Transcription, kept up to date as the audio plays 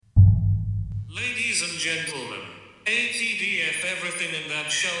Ladies and gentlemen, ATDF everything in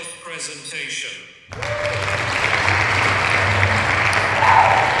that shelf presentation.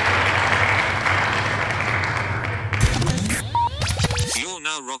 You're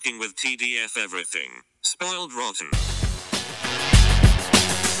now rocking with TDF everything. Spoiled Rotten.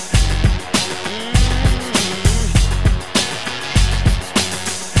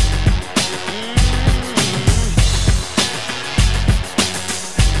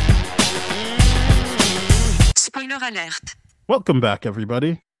 Spoiler alert. Welcome back,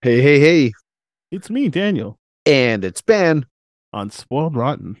 everybody. Hey. It's me, Daniel, And it's Ben. on Spoiled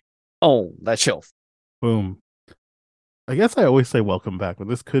Rotten. Oh, that shelf. Boom. I guess I always say welcome back, but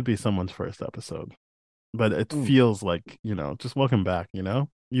this could be someone's first episode. But it feels like, just welcome back,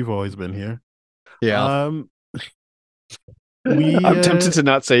 You've always been here. Yeah. We I'm tempted to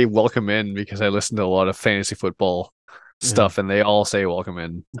not say welcome in because I listen to a lot of fantasy football stuff and they all say welcome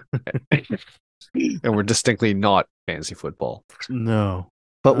in. And we're distinctly not fantasy football. No.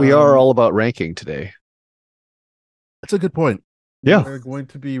 But we are all about ranking today. That's a good point. Yeah. We're going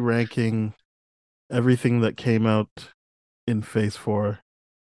to be ranking everything that came out in Phase 4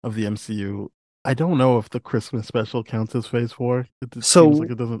 of the MCU. I don't know if the Christmas special counts as Phase 4. It seems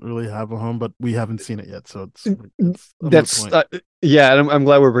like it doesn't really have a home, but we haven't seen it yet, so it's that's yeah, and I'm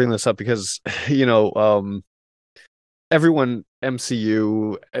glad we're bringing this up because everyone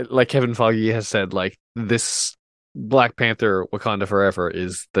MCU, like Kevin Feige has said, like this Black Panther Wakanda Forever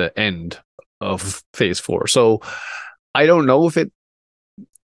is the end of Phase 4. So I don't know if it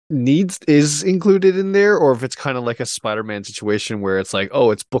is included in there or if it's kind of like a Spider-Man situation where it's like,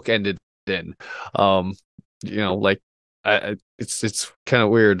 oh, it's bookended in. It's kind of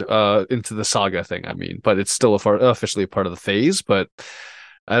weird into the saga thing, I mean, but it's still officially a part of the phase. But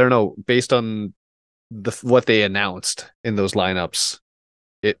I don't know, based on what they announced in those lineups,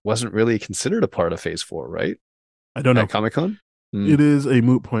 it wasn't really considered a part of Phase 4, right? I don't know. At Comic-Con? It is a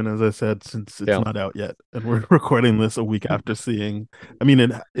moot point, as I said, since it's not out yet. And we're recording this a week after seeing... I mean,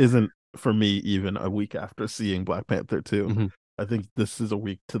 it isn't, for me, even a week after seeing Black Panther 2. Mm-hmm. I think this is a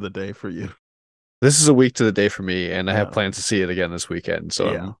week to the day for you. This is a week to the day for me, and I have plans to see it again this weekend. So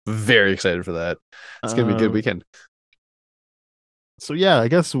I'm very excited for that. It's going to be a good weekend. So yeah, I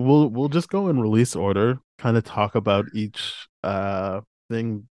guess we'll just go in release order, kind of talk about each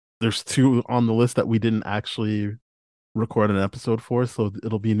thing. There's 2 on the list that we didn't actually record an episode for, so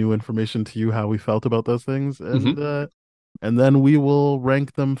it'll be new information to you how we felt about those things, and then we will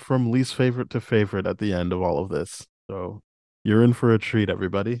rank them from least favorite to favorite at the end of all of this. So you're in for a treat,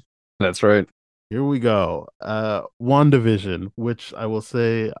 everybody. That's right. Here we go. WandaVision, which I will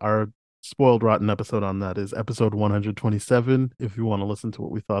say our Spoiled Rotten episode on that is episode 127, if you want to listen to what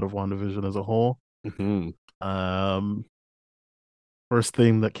we thought of WandaVision as a whole. First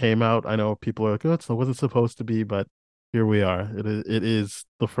thing that came out, I know people are like, oh, it wasn't supposed to be, but here we are. It is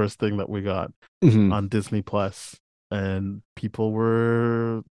the first thing that we got on Disney Plus, and people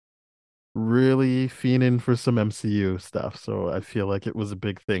were really fiending for some MCU stuff, so I feel like it was a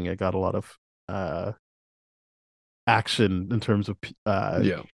big thing. It got a lot of action in terms of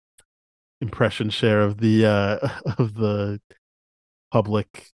impression share of the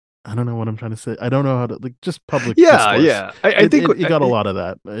public. I don't know what I'm trying to say. I don't know how to just public. Yeah. I think it got a lot of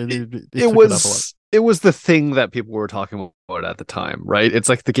that. It was the thing that people were talking about at the time, right? It's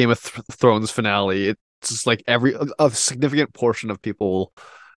like the Game of Thrones finale. It's just like a significant portion of people,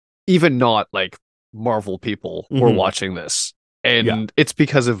 even not like Marvel people, were watching this, and it's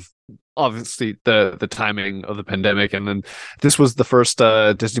because of obviously the timing of the pandemic, and then this was the first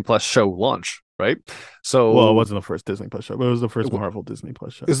Disney Plus show launch, right? So it wasn't the first Disney Plus show, but it was the first Marvel Disney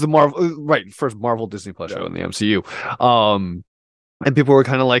Plus show. It's the first Marvel Disney Plus show in the MCU. And people were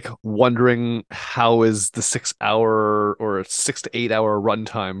kind of like wondering how is the 6-hour or 6 to 8 hour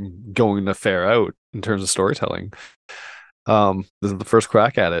runtime going to fare out in terms of storytelling. This is the first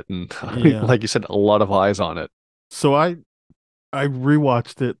crack at it, and like you said, a lot of eyes on it. So I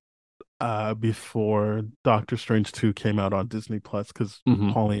rewatched it before Doctor Strange 2 came out on Disney Plus, because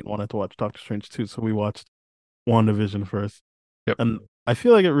Pauline wanted to watch Doctor Strange 2, so we watched WandaVision first. And I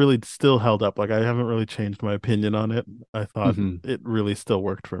feel like it really still held up. Like, I haven't really changed my opinion on it. I thought it really still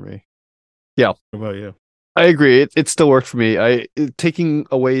worked for me. Yeah. What about you? I agree. It still worked for me. Taking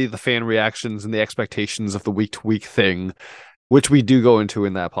away the fan reactions and the expectations of the week-to-week thing, which we do go into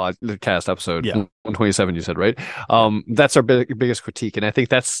in that podcast episode, 127, you said, right? That's our biggest critique, and I think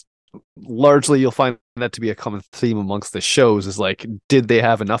that's largely, you'll find that to be a common theme amongst the shows, is like, did they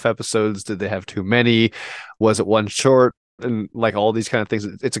have enough episodes? Did they have too many? Was it one short? And like all these kind of things,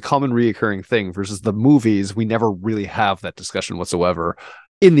 it's a common reoccurring thing, versus the movies. We never really have that discussion whatsoever.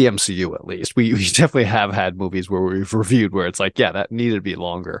 in the MCU at least. We definitely have had movies where we've reviewed where it's like, yeah, that needed to be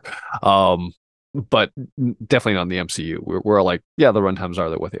longer. But definitely not in the MCU. We're like, yeah, the runtimes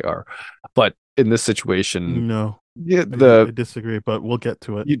are what they are. But in this situation, No, yeah, I disagree, but we'll get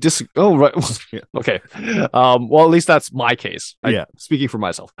to it. you oh right. Yeah. Okay. Well, at least that's my case. Yeah. Speaking for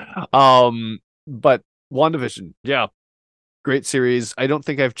myself. But WandaVision, yeah, great series. I don't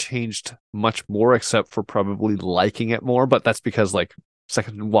think I've changed much more except for probably liking it more, but that's because like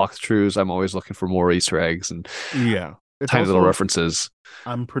second walkthroughs, I'm always looking for more Easter eggs and Yeah. It's tiny little also, references.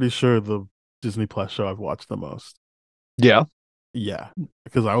 I'm pretty sure the Disney Plus show I've watched the most. Yeah. Yeah.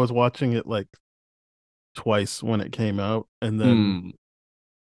 Because I was watching it like twice when it came out, and then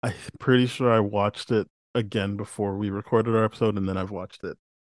I'm pretty sure I watched it again before we recorded our episode, and then I've watched it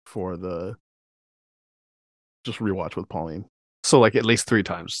for the just rewatch with Pauline. So like at least 3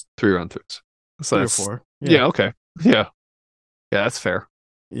 times, 3 run-throughs. So 3 or that's 4. yeah, okay. Yeah. Yeah, that's fair.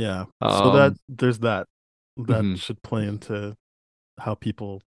 Yeah. So that there's that mhm. should play into how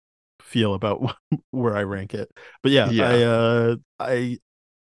people feel about where I rank it. But yeah, Yeah. I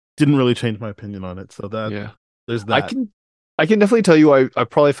didn't really change my opinion on it. So that Yeah. there's I that. can definitely tell you I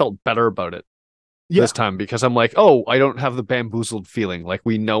probably felt better about it Yeah. this time because I'm like, oh, I don't have the bamboozled feeling. Like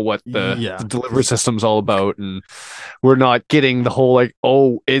we know what the delivery system's all about, and we're not getting the whole like,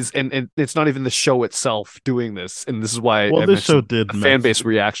 oh, and it's not even the show itself doing this, and this is why Well, I this show mentioned did the fan base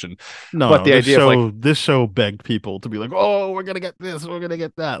reaction. No, but the idea show, of like this show begged people to be like, oh, we're gonna get this, we're gonna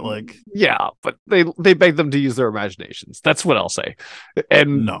get that. Like, yeah, but they begged them to use their imaginations. That's what I'll say.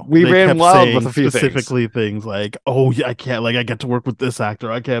 And no, we they ran kept wild saying with a few specifically things like, oh yeah, I can't, like I get to work with this actor,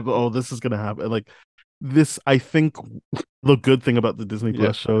 I can't, oh, this is gonna happen. Like this, I think the good thing about the Disney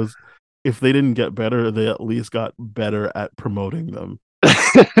Plus shows, if they didn't get better, they at least got better at promoting them.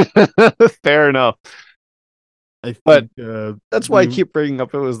 Fair enough. I think, but that's why I keep bringing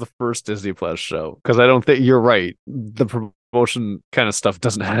up it was the first Disney Plus show, because I don't think you're right. The promotion kind of stuff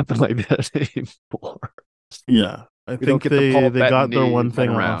doesn't happen like that anymore. Yeah, I think they got their one thing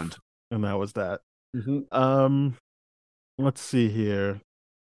around, and that was that. Mm-hmm. Let's see here.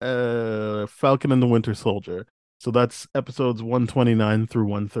 Falcon and the Winter Soldier. So that's episodes 129 through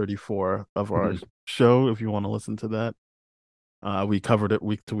 134 of our show. If you want to listen to that, we covered it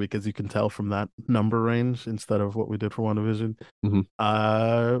week to week, as you can tell from that number range instead of what we did for WandaVision.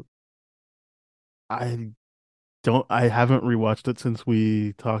 I haven't rewatched it since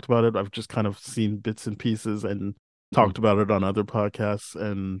we talked about it. I've just kind of seen bits and pieces and talked about it on other podcasts,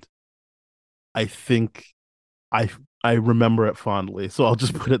 and I think I remember it fondly, so I'll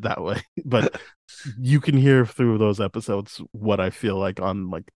just put it that way. But you can hear through those episodes what I feel like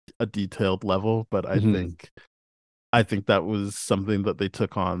on like a detailed level. But I think that was something that they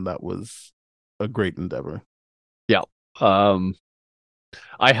took on that was a great endeavor. Yeah. I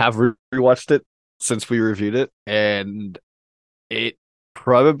have rewatched it since we reviewed it, and it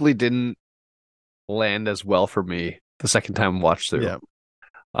probably didn't land as well for me the second time I watched through. Yeah.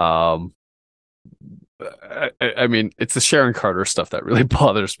 I mean, it's the Sharon Carter stuff that really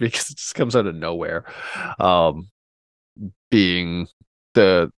bothers me because it just comes out of nowhere. Being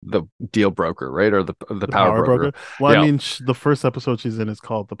the deal broker, right? Or the power broker. Well, I mean, the first episode she's in is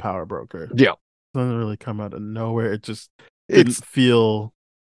called The Power Broker. Yeah. It doesn't really come out of nowhere. It just didn't feel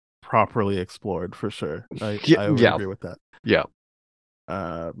properly explored, for sure. I would agree with that. Yeah.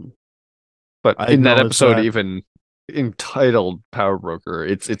 But in that episode, even entitled Power Broker,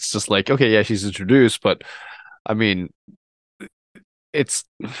 it's just like, okay, yeah, she's introduced, but I mean,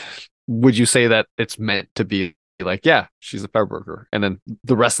 would you say that it's meant to be like, yeah, she's a power broker, and then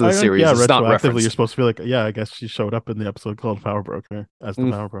the rest of the series is not referenced? You're supposed to be like, yeah, I guess she showed up in the episode called Power Broker as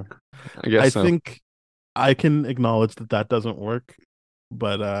the Power Broker. I think I can acknowledge that doesn't work,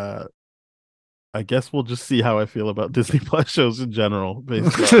 but I guess we'll just see how I feel about Disney Plus shows in general,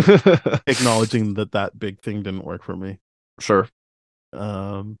 based on acknowledging that big thing didn't work for me. Sure.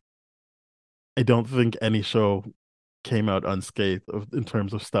 I don't think any show came out unscathed in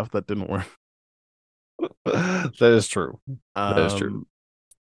terms of stuff that didn't work. That is true. That is true.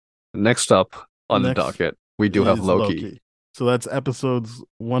 Next up on the docket, we do have Loki. So that's episodes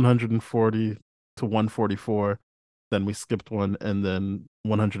 140 to 144. Then we skipped one, and then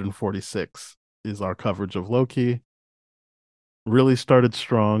 146 is our coverage of Loki. Really started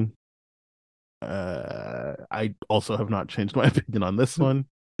strong. I also have not changed my opinion on this one.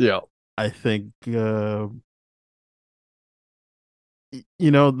 Yeah. I think there's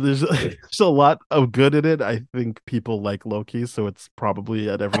a lot of good in it. I think people like Loki, so it's probably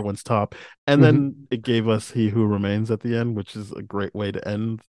at everyone's top. And then it gave us He Who Remains at the end, which is a great way to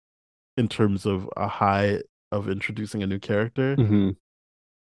end in terms of a high of introducing a new character.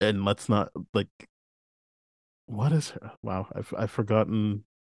 and let's not like what is her? Wow, I've forgotten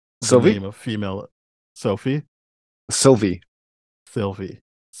the Sylvie? name of female Sophie. Sylvie. Sylvie.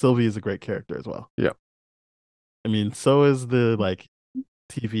 Sylvie is a great character as well. Yeah. I mean, so is the like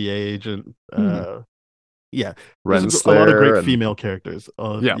TVA agent. Yeah, there's a lot of great Renslayer and female characters.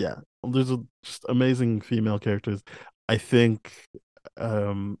 yeah. Yeah, there's just amazing female characters. I think,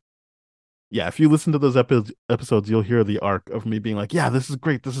 yeah, if you listen to those episodes, you'll hear the arc of me being like, yeah, this is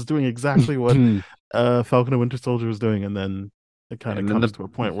great. This is doing exactly what Falcon and Winter Soldier was doing, and then it kind of And then comes to a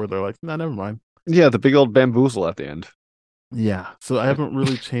point where they're like, no, never mind. yeah, the big old bamboozle at the end. Yeah, so I haven't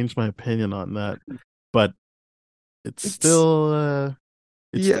really changed my opinion on that, but it's It's still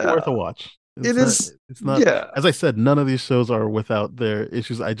yeah, worth a watch. it is. It's not, Yeah. as I said, none of these shows are without their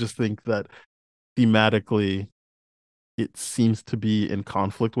issues. I just think that thematically it seems to be in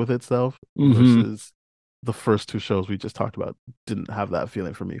conflict with itself Mm-hmm. versus the first two shows we just talked about didn't have that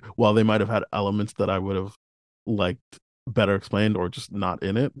feeling for me. While they might have had elements that I would have liked better explained or just not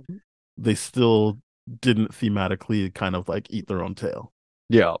in it, they still didn't thematically kind of like eat their own tail.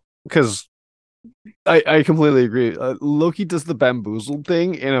 Yeah, because I completely agree. Loki does the bamboozled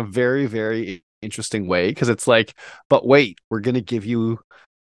thing in a very, very interesting way because it's like, but wait, we're gonna give you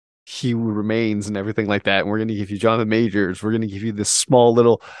He Who Remains and everything like that, and we're gonna give you Jonathan Majors. We're gonna give you this small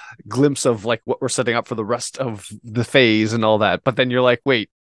little glimpse of like what we're setting up for the rest of the phase and all that. But then you're like, wait,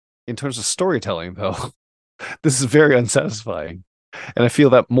 in terms of storytelling, though, this is very unsatisfying, and I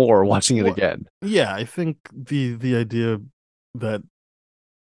feel that more watching it Well, again. yeah, I think the idea that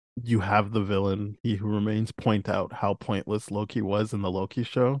you have the villain, He Who Remains, point out how pointless Loki was in the Loki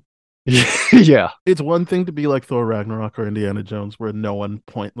show. Yeah. It's one thing to be like Thor Ragnarok or Indiana Jones, where no one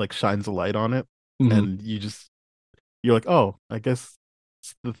shines a light on it, Mhm. and you're like, oh, I guess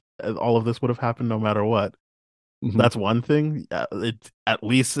all of this would have happened no matter what. Mhm. That's one thing. It at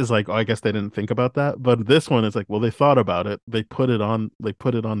least is like, oh, I guess they didn't think about that. But this one is like, well, they thought about it. They put it on. They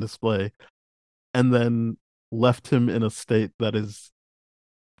put it on display, and then left him in a state that is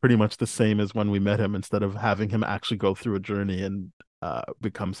pretty much the same as when we met him, instead of having him actually go through a journey and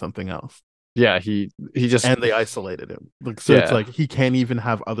become something else. Yeah, he just And they isolated him. Like, so it's yeah. like he can't even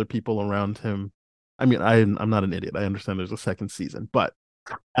have other people around him. I mean, I'm not an idiot. I understand there's a second season, but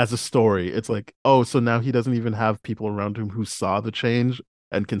as a story, it's like, oh, so now he doesn't even have people around him who saw the change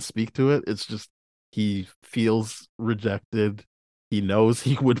and can speak to it. It's just he feels rejected. He knows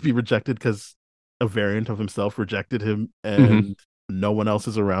he would be rejected because a variant of himself rejected him, Mhm. and no one else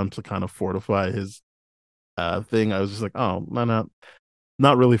is around to kind of fortify his thing. I was just like, oh, no,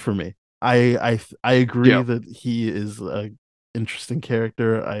 not really for me. I agree Yeah. that he is a interesting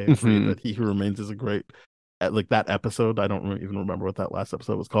character. I agree Mhm. that He Who Remains is a great like that episode. I don't even remember what that last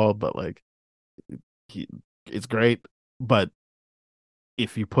episode was called, but like he it's great. But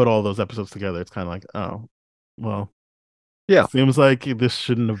if you put all those episodes together, it's kind of like, oh, well, Yeah. seems like this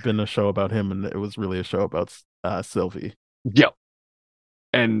shouldn't have been a show about him, and it was really a show about Sylvie. Yeah.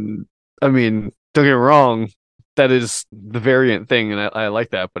 And I mean, don't get me wrong, that is the variant thing, and I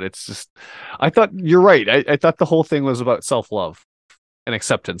like that, but it's just I thought you're right. I thought the whole thing was about self-love and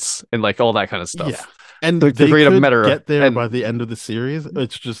acceptance and like all that kind of Yeah, stuff. and The they creative could meta get there and by the end of the series.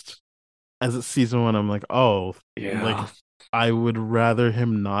 It's just as it's season one, I'm like, oh, like yeah. I would rather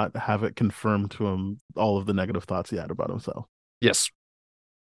him not have it confirmed to him all of the negative thoughts he had about himself. Yes.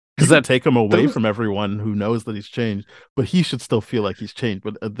 You Because can that take him away was from everyone who knows that he's changed, but he should still feel like he's changed.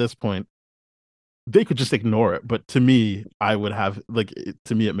 But at this point, they could just ignore it. But to me, I would have like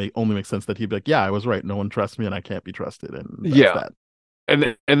to me, it only makes sense that he'd be like, yeah, I was right. No one trusts me, and I can't be trusted, and that's yeah. that.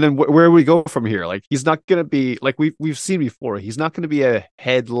 And then where do we go from here? Like he's not gonna be like we've seen before. He's not gonna be a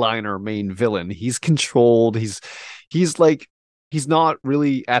headliner main villain. He's controlled. He's like he's not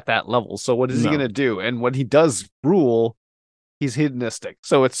really at that level. So what is he No, gonna do? And when he does rule, he's hedonistic.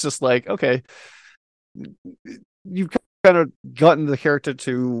 So it's just like okay, you've kind of gotten the character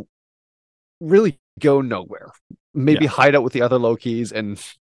to really go nowhere. Maybe yeah, hide out with the other Lokis, and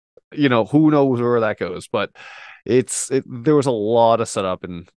who knows where that goes. But there was a lot of setup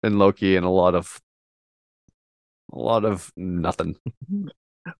in Loki and a lot of nothing.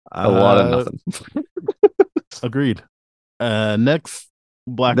 A lot of uh, nothing. agreed. Next,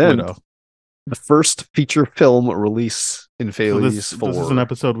 Black Then Widow. the first feature film release in So Phase this is an 4.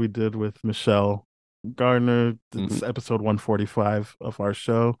 episode we did with Michelle Gardner. It's Mhm. episode 145 of our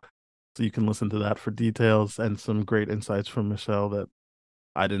show. So you can listen to that for details and some great insights from Michelle that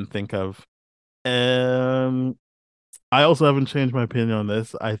I didn't think of. I also haven't changed my opinion on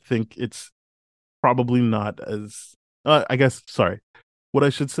this. I think it's probably not as I guess sorry. What I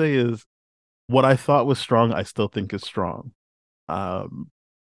should say is what I thought was strong, I still think is strong. Um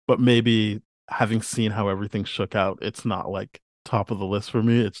but maybe having seen how everything shook out, it's not like top of the list for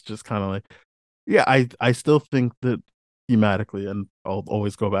me. It's just kind of like, yeah, I still think that thematically, and I'll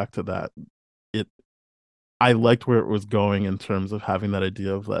always go back to that. It I liked where it was going in terms of having that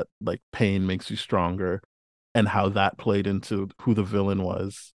idea of that like pain makes you stronger, and how that played into who the villain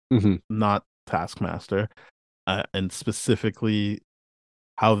was, not Taskmaster, and specifically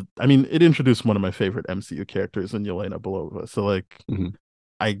how, I mean, it introduced one of my favorite MCU characters in Yelena Belova. So like,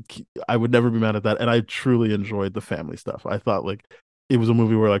 I I would never be mad at that, and I truly enjoyed the family stuff. I thought like it was a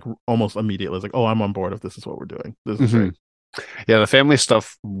movie where like almost immediately I was like, oh, I'm on board if this is what we're doing. This is great. Yeah, the family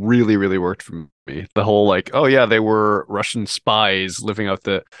stuff really, really worked for me. The whole like, oh yeah, they were Russian spies living out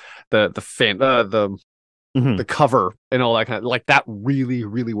the the cover and all that kind of like that really,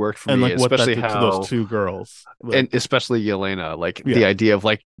 really worked for And me. like what that Especially did to how those two girls, like, and especially Yelena, like Yeah. the idea of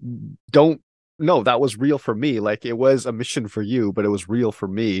like, don't no, that was real for me. Like it was a mission for you, but it was real for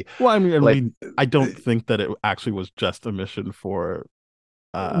me. well, I mean, Like, I don't think that it actually was just a mission for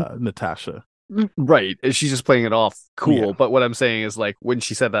Natasha. right. And she's just playing it off cool. Yeah. But what I'm saying is like when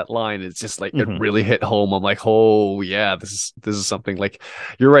she said that line, it's just like it Mhm. really hit home. I'm like, oh yeah, this is something like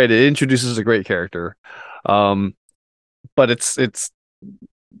you're right. It introduces a great character. But it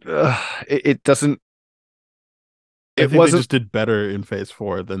doesn't I it think they wasn't just did better in Phase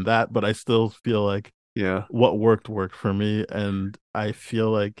 4 than that, but I still feel like yeah. what worked for me, and I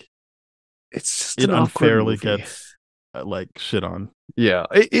feel like It's just it an awkward unfairly movie. gets like shit on. Yeah,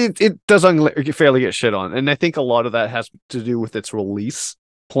 it does unfairly get shit on, and I think a lot of that has to do with its release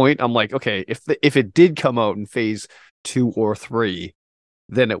point. I'm like, okay, if it did come out in Phase 2 or 3,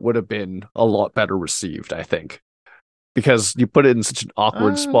 then it would have been a lot better received, I think, because you put it in such an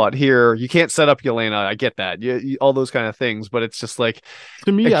awkward spot here. You can't set up Yelena. I get that, all those kind of things, but it's just like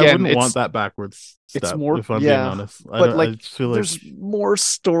To me, I again, wouldn't want that backwards it's step, more if I'm being honest. but like I just feel like there's more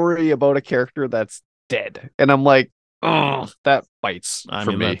story about a character that's dead, and I'm like, oh, that bites I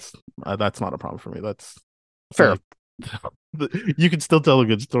for mean me. that's not a problem for me. That's Fair. like, you can still tell a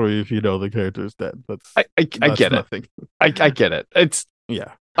good story if you know the character's dead. I That's get nothing. it. I get it. It's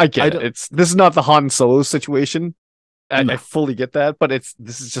Yeah. I get don't- it. This is not the Han Solo situation. No. I fully get that, but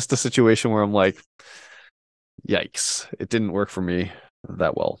this is just a situation where I'm like, yikes! It didn't work for me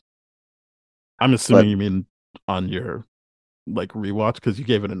that well. I'm assuming But- you mean on your like rewatch, because you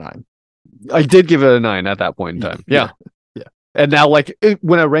gave it a 9. I did give it a 9 at that point in time. Yeah. Yeah. And now, like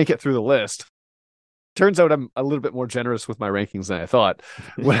when I rank it through the list, turns out I'm a little bit more generous with my rankings than I thought.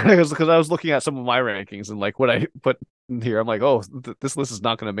 Because I was looking at some of my rankings and like what I put in here, I'm like, oh, this list is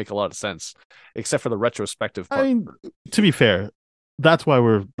not going to make a lot of sense, except for the retrospective part. I mean, to be fair, that's why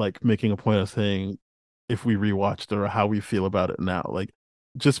we're like making a point of saying if we rewatched it or how we feel about it now. Like,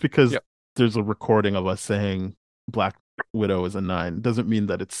 just because Yep. there's a recording of us saying Black Widow is a 9 doesn't mean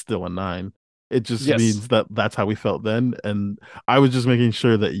that it's still a 9. It just Yes. means that that's how we felt then. And I was just making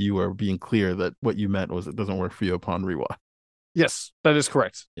sure that you were being clear that what you meant was it doesn't work for you upon rewatch. Yes, that is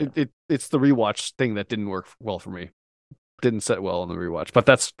correct. Yeah. It's the rewatch thing that didn't work well for me. Didn't set well on the rewatch, but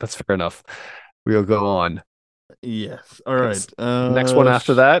that's fair enough. We'll go on. Yes. All right. Next one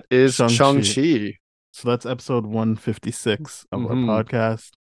after that is Shang-Chi. Shang-Chi, So that's episode 156 of our Mhm.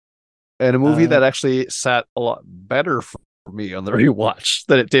 podcast. and a movie Uh, that actually sat a lot better for me on the rewatch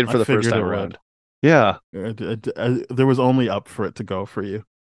than it did for I the first figured time it around. would. Yeah, There was only up for it to go for you.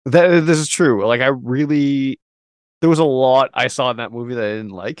 this is true. Like there was a lot I saw in that movie that I didn't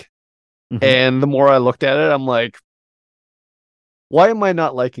like, Mhm. and the more I looked at it, I'm like, why am I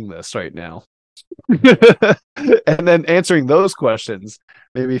not liking this right now? And then answering those questions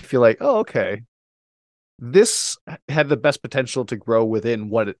made me feel like, oh, okay, this had the best potential to grow within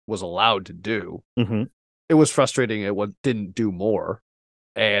what it was allowed to do. Mhm. It was frustrating it didn't do more,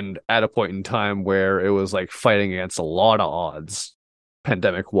 and at a point in time where it was like fighting against a lot of odds,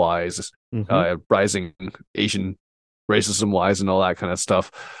 pandemic wise, Mhm. rising Asian racism wise, and all that kind of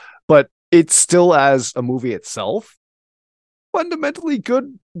stuff. But it's still, as a movie itself, fundamentally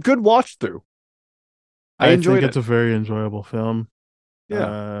good watch through. I enjoyed think it. it's a very enjoyable film.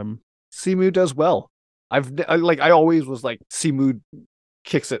 Yeah. Simu does well. I always was like, Simu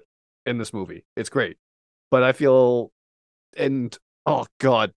kicks it in this movie. It's great. But I feel, and oh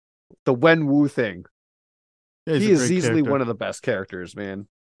god, the Wen Wu thing. Yeah, he's He a is great easily character. one of the best characters, man.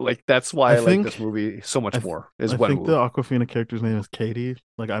 Like that's why I I like think- this movie so much more. Is I Wen think Wu. the Aquafina character's name is Katie.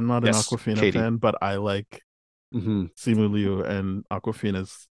 Like, I'm not an Yes, Aquafina Katie. fan, but I like Mhm. Simu Liu and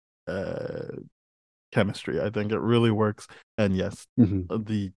Aquafina's chemistry. I think it really works. And yes, Mhm.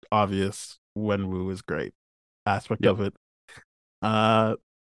 the obvious Wenwu is great aspect Yep. of it.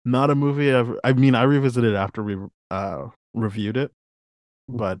 Not a movie I revisited after we reviewed it,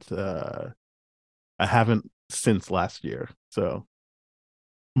 but I haven't since last year. So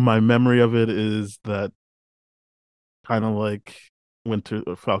my memory of it is that kind of like Winter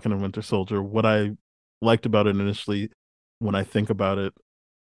Falcon and Winter Soldier. What I liked about it initially, when I think about it,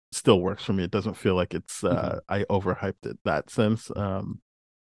 still works for me. It doesn't feel like it's I overhyped it that sense.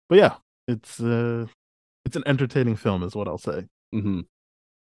 But yeah, it's an entertaining film, is what I'll say.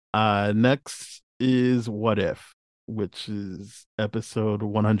 Next is What If, which is episode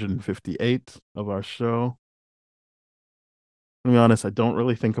 158 of our show. To be honest, I don't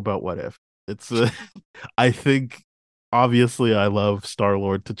really think about What If. It's I think obviously I love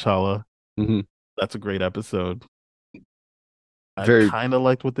Star-Lord T'Challa. That's a great episode. I kind of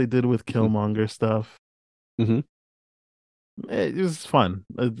liked what they did with Killmonger stuff. It was fun.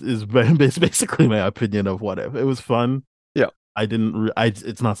 It is basically my opinion of What If. It was fun. Yeah. I didn't.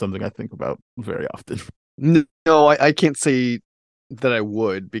 It's not something I think about very often. No, I can't say that I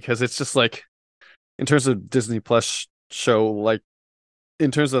would, because it's just like, in terms of Disney Plus show, like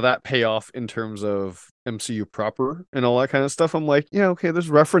in terms of that payoff, in terms of MCU proper and all that kind of stuff, I'm like, yeah, okay, there's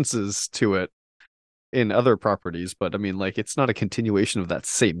references to it in other properties, but I mean, like, it's not a continuation of that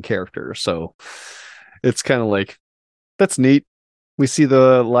same character. So it's kind of like, that's neat. We see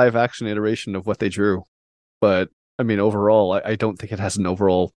the live action iteration of what they drew, but I mean, overall, I don't think it has an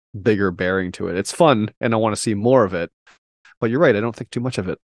overall bigger bearing to it. It's fun, and I want to see more of it. But you're right, I don't think too much of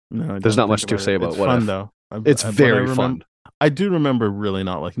it. No, there's not much to say about What If. Though. It's very fun. I do remember really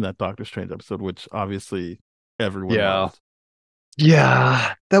not liking that Doctor Strange episode, which obviously everyone loved.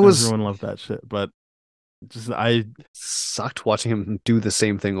 Yeah, everyone loved that shit, but just I sucked watching him do the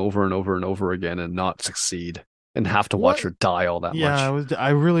same thing over and over and over again and not succeed and have to watch her die all that much. I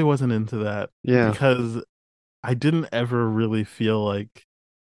really wasn't into that. Yeah, because I didn't ever really feel like,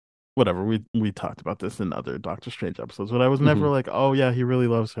 whatever, we talked about this in other Doctor Strange episodes, but I was never like, oh yeah, he really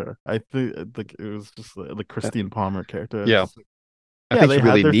loves her. I think like it was just the Christine Palmer character. Yeah, I think they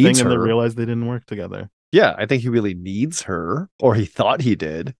had their thing and they realized they didn't work together. Yeah, I think he really needs her, or he thought he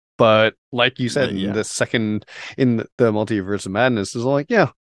did. But like you said, in the second, in the Multiverse of Madness, is like, yeah,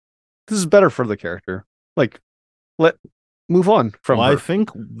 this is better for the character. Like, move on from her. I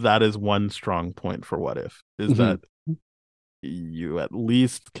think that is one strong point for What If, is that you at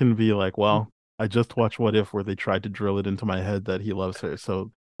least can be like, well, I just watched What If where they tried to drill it into my head that he loves her.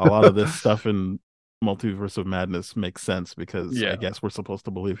 So a lot of this stuff in Multiverse of Madness makes sense, because I guess we're supposed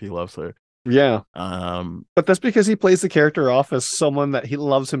to believe he loves her. Yeah. But that's because he plays the character off as someone that he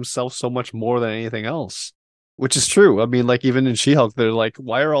loves himself so much more than anything else. Which is true. I mean, like, even in She-Hulk, they're like,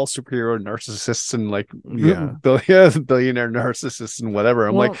 why are all superhero narcissists and like billionaire narcissists and whatever?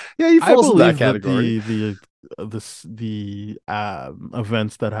 I'm like, yeah, he falls in that category. The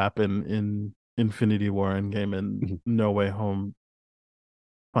events that happen in Infinity War Endgame and No Way Home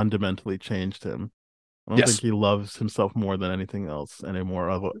fundamentally changed him. I don't think he loves himself more than anything else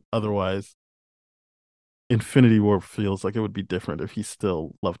anymore. Otherwise, Infinity War feels like it would be different if he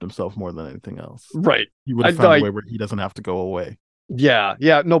still loved himself more than anything else. Right. He would have found a way where he doesn't have to go away. Yeah.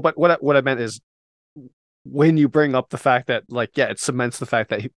 No, but what I meant is, when you bring up the fact that, like, it cements the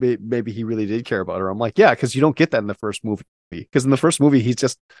fact that maybe he really did care about her. I'm like, yeah, because you don't get that in the first movie. Because in the first movie, he's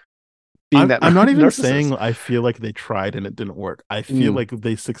just being that. I'm not even saying I feel like they tried and it didn't work. I feel like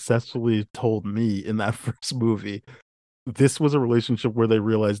they successfully told me in that first movie, this was a relationship where they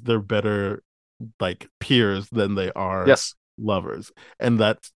realized they're better like peers than they are lovers. And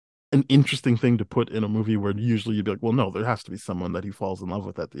that's an interesting thing to put in a movie where usually you'd be like, well, no, there has to be someone that he falls in love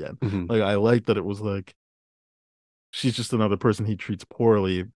with at the end. Like, I like that it was like, she's just another person he treats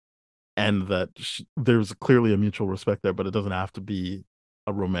poorly, and that there's clearly a mutual respect there, but it doesn't have to be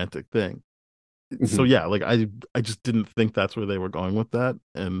a romantic thing. So yeah, like I just didn't think that's where they were going with that,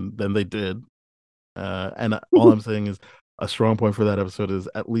 and then they did. And all I'm saying is, a strong point for that episode is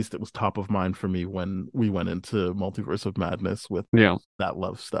at least it was top of mind for me when we went into Multiverse of Madness with that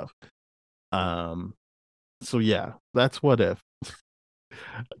love stuff. So yeah, that's What If.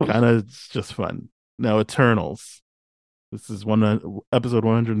 Kind of just fun. Now, Eternals. This is episode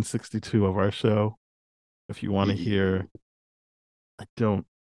 162 of our show. If you want to hear, I don't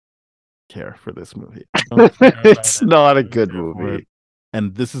care for this movie. It's not a good movie.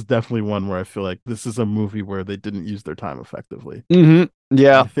 And this is definitely one where I feel like this is a movie where they didn't use their time effectively.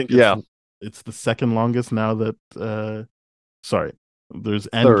 Yeah. I think it's the second longest now that there's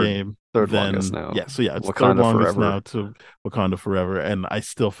Endgame. Third longest now. Yeah, so it's Wakanda third longest Forever. now to Wakanda Forever. And I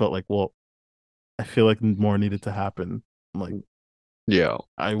still felt like, well, I feel like more needed to happen. Like,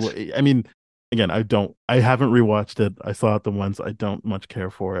 I mean, again, I haven't rewatched it. I saw it the once. I don't much care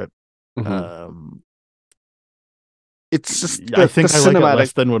for it. it's just I think the I like it cinematic.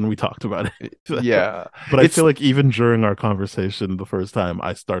 less than when we talked about it. Yeah, But I it's feel like even during our conversation the first time,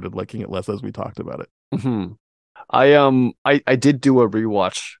 I started liking it less as we talked about it. mhm. I did do a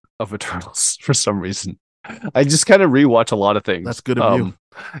rewatch of Eternals for some reason. I just kind of rewatch a lot of things. That's good of you.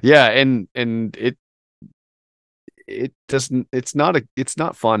 Yeah, and it doesn't. It's not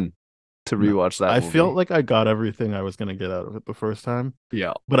fun to No, rewatch that I movie. felt like I got everything I was going to get out of it the first time,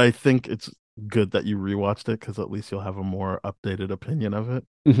 Yeah. but I think it's good that you rewatched it because at least you'll have a more updated opinion of it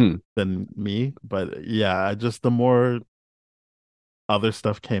hmm than me. But yeah, just the more other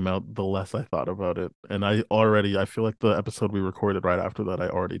stuff came out, the less I thought about it. And I feel like the episode we recorded right after that, I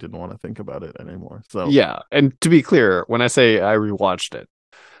already didn't want to think about it anymore. So Yeah, and to be clear, when I say I rewatched it,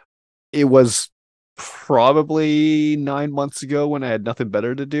 it was probably 9 months ago when I had nothing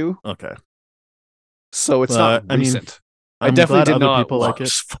better to do. okay. So it's But not I mean, recent. I I'm definitely glad did other not people like watch it.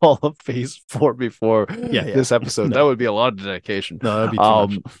 Fall of Phase 4 before Yeah. this episode. That No, would be a lot of dedication. no, that'd be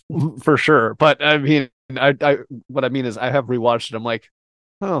too much. For sure. But I mean, I what I mean is I have rewatched it. I'm like,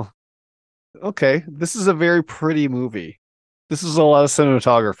 oh, okay, this is a very pretty movie. This is a lot of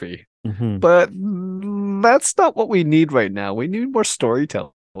cinematography, Mhm. but that's not what we need right now. We need more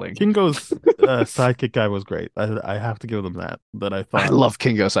storytelling. Kingo's sidekick guy was great. I have to give them that. That I I thought, love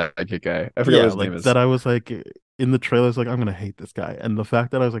Kingo sidekick guy. I forget yeah, what his like name is. that. I was like in the trailers, like I'm gonna hate this guy, and the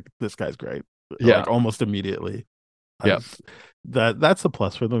fact that I was like, this guy's great, Yeah. like almost immediately. I Yeah. was- that's a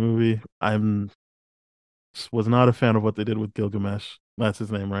plus for the movie. Was not a fan of what they did with Gilgamesh. That's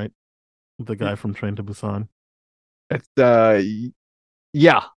his name, right? The guy from Train to Busan. It's,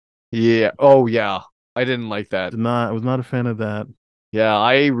 yeah, yeah. Oh yeah, I didn't like that. I was not a fan of that. Yeah,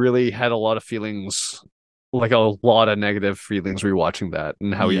 I really had a lot of feelings, like a lot of negative feelings rewatching that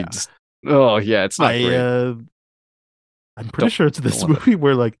and how Yeah. he just. Oh yeah, it's not great. I'm pretty sure it's this want movie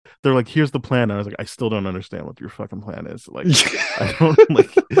where like they're like, here's the plan. And I was like, I still don't understand what your fucking plan is. Like, I don't like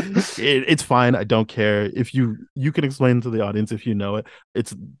it's fine. I don't care if you can explain to the audience if you know it.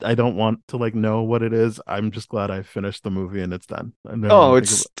 I don't want to like know what it is. I'm just glad I finished the movie and it's done. Oh,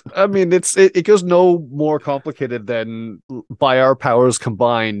 I mean, it goes no more complicated than by our powers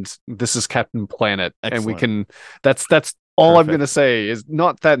combined. This is Captain Planet, and we Excellent. can. That's all I'm Perfect. gonna say is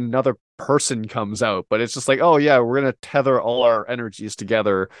not that another person comes out, but it's just like, oh yeah, we're gonna tether all our energies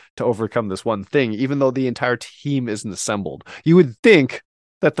together to overcome this one thing, even though the entire team isn't assembled. You would think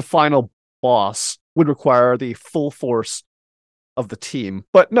that the final boss would require the full force of the team,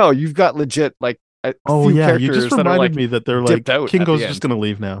 but no, you've got legit like a Oh few yeah, you characters just that are reminded like me that they're like dipped out at Kingo's the just end. gonna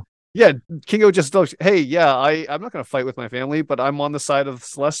leave now. Yeah, Kingo just goes, hey, yeah, I'm not gonna fight with my family, but I'm on the side of the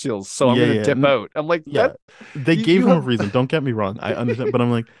Celestials, so I'm Yeah, gonna yeah. dip out. I'm like, Yeah, that they you gave him a have reason. Don't get me wrong. I understand, but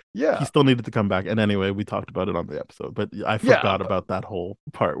I'm like, yeah, he still needed to come back. And anyway, we talked about it on the episode, but I yeah. forgot about that whole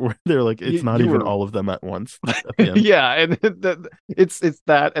part where they're like, it's You, not you even were all of them at once at the end. yeah, and it's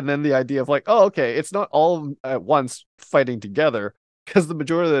that, and then the idea of like, oh, okay, it's not all of them at once fighting together because the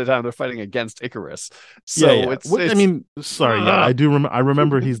majority of the time they're fighting against Icarus. So Yeah. I mean, sorry, yeah, I do. I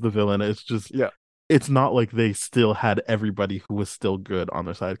remember he's the villain. It's just, yeah, it's not like they still had everybody who was still good on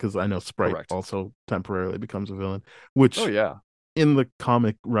their side because I know Sprite correct. also temporarily becomes a villain, which Oh yeah, in the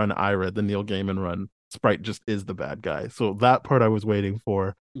comic run I read, the Neil Gaiman run, Sprite just is the bad guy. So that part I was waiting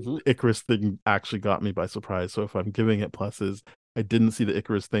for. Mhm. The Icarus thing actually got me by surprise. So if I'm giving it pluses, I didn't see the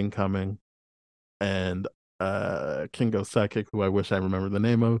Icarus thing coming. And Kingo's sidekick, who I wish I remember the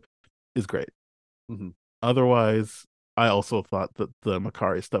name of, is great. Mhm. Otherwise, I also thought that the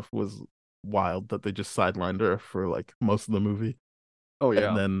Makari stuff was wild, that they just sidelined her for like most of the movie. Oh yeah.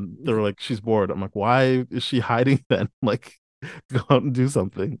 And then they were like, she's bored. I'm like, why is she hiding then? Like, go out and do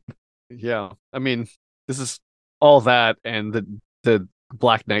something. Yeah, I mean, this is all that and the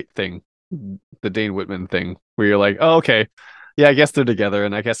Black Knight thing, the Dane Whitman thing, where you're like, oh, okay, yeah, I guess they're together,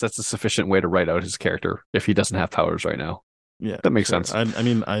 and I guess that's a sufficient way to write out his character if he doesn't have powers right now. Yeah, That makes sure. sense. I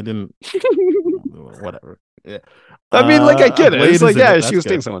mean, I didn't. Whatever. Yeah. I mean, like I get it. Blade It's like, is in yeah, it. she That's was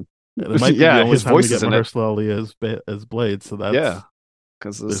dating good. someone. Yeah, that might be Yeah, the only his time we voice get is in it. Mahershala Ali as Blade. So that's Yeah,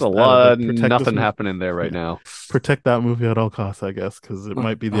 because there's there's a that. lot Protect this nothing movie. happening there right Yeah. now. Protect that movie at all costs, I guess, because it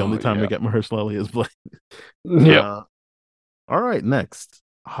might be the only time we yeah. get Mahershala Ali as Blade. Yep. All right, next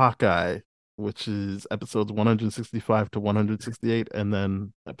Hawkeye, which is episodes 165 to 168, and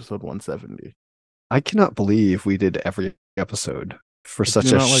then episode 170. I cannot believe we did every episode for such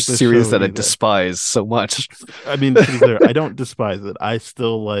do a not like this series show that I either. despise so much. I mean, to be clear, I don't despise it. I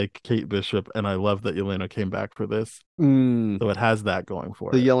still like Kate Bishop, and I love that Yelena came back for this. Mm, So it has that going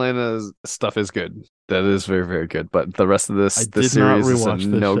for the it. Yelena stuff is good. That is very, very good. But the rest of I this did not series is a rewatch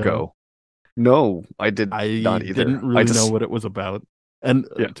this no show. go. No, I did I not either. didn't really know what it was about. And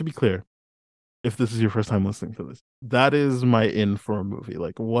Yeah. to be clear, if this is your first time listening to this, that is my in for a movie.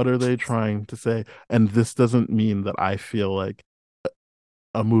 Like, what are they trying to say? And this doesn't mean that I feel like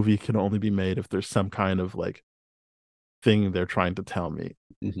a movie can only be made if there's some kind of like thing they're trying to tell me.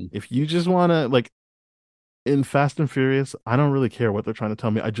 If you just want to, like, in Fast and Furious, I don't really care what they're trying to tell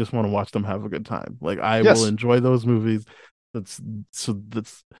me. I just want to watch them have a good time. Like, I will enjoy those movies. That's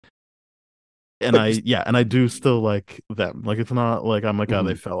and I do still like them. Like, it's not like I'm like, oh,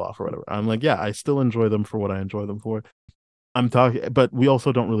 they fell off or whatever. I'm like, yeah, I still enjoy them for what I enjoy them for. I'm talking, but we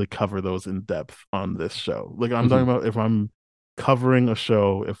also don't really cover those in depth on this show. Like, I'm talking about if I'm covering a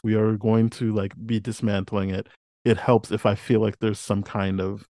show, if we are going to like be dismantling it, it helps if I feel like there's some kind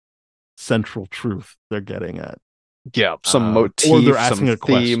of central truth they're getting at. Yeah, some motif, or they're asking some a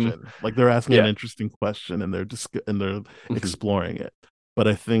theme. question. Like, they're asking an interesting question and they're exploring it. But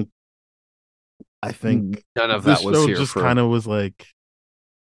I think none of this that was show here just for... kind of was like,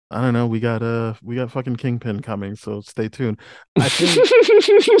 I don't know, we got fucking Kingpin coming, so stay tuned. I think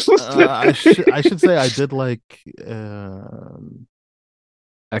I should say I did like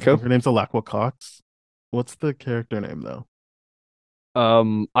Echo. Her name's Alaqua Cox. What's the character name though?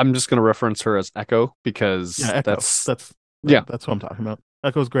 I'm just gonna reference her as Echo because Echo. that's what I'm talking about.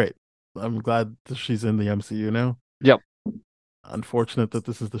 Echo's great. I'm glad that she's in the MCU now. Yep. Unfortunate that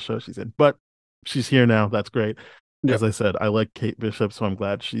this is the show she's in, but she's here now. That's great. Yep. As I said, I like Kate Bishop, so I'm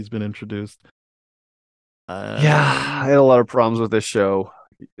glad she's been introduced. I had a lot of problems with this show.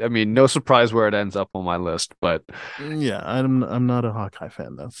 I mean, no surprise where it ends up on my list, but yeah, I'm not a Hawkeye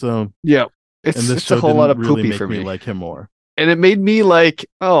fan though. So yeah, it's a whole lot of poopy really for me. Like him more, and it made me like,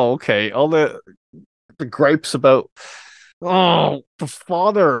 oh, okay, all the gripes about the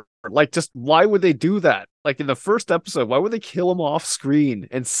father. Like, just why would they do that? Like, in the first episode, why would they kill him off screen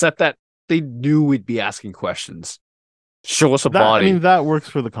and set that they knew we'd be asking questions? Show us a body. I mean, that works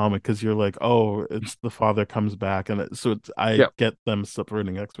for the comic because you're like, oh, it's the father comes back, and I get them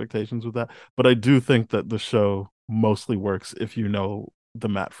subverting expectations with that. But I do think that the show mostly works if you know the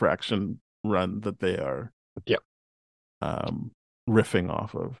Matt Fraction run that they are, riffing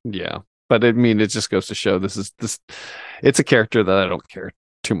off of. Yeah, but I mean, it just goes to show this. It's a character that I don't care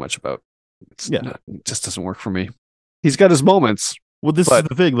too much about. It just doesn't work for me. He's got his moments. Well, this is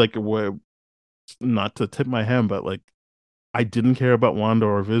the thing. Like, not to tip my hand, but like, I didn't care about Wanda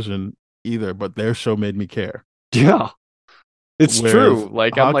or Vision either, but their show made me care. Yeah, it's true.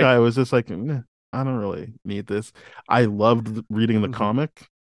 Like, Hawkeye was just like, I don't really need this. I loved reading the comic.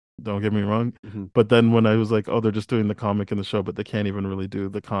 Don't get me wrong. But then when I was like, oh, they're just doing the comic in the show, but they can't even really do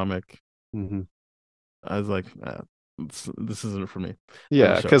the comic. I was like, this isn't for me.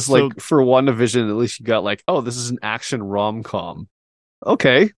 Yeah, because like for WandaVision, at least you got like, oh, this is an action rom-com.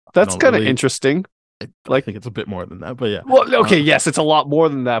 Okay, that's kind of interesting. I think it's a bit more than that, but yeah. Well, okay, yes, it's a lot more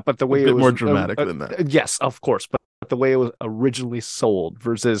than that, but the way it was more dramatic than that. Yes, of course, but the way it was originally sold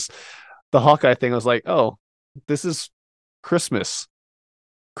versus the Hawkeye thing, I was like, oh, this is Christmas.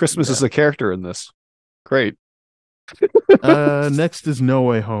 Christmas is a character in this. Great. Next is No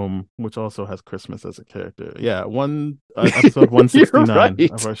Way Home, which also has Christmas as a character. Yeah, episode 169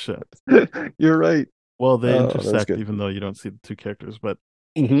 of our show. You're right. Well, they intersect, even though you don't see the two characters, but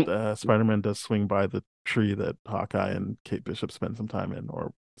Spider-Man does swing by the tree that Hawkeye and Kate Bishop spend some time in,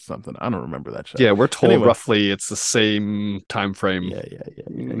 or something. I don't remember that show. Yeah, we're told roughly it's the same time frame. Yeah.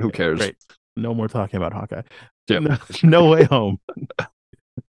 Who cares? Great. No more talking about Hawkeye. Yeah. No Way Home.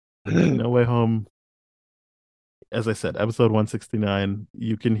 No Way Home. As I said, episode 169.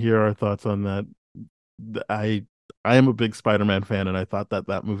 You can hear our thoughts on that. I am a big Spider-Man fan, and I thought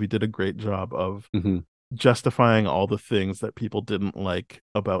that movie did a great job of justifying all the things that people didn't like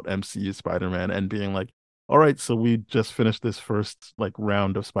about MCU Spider-Man and being like, all right, so we just finished this first like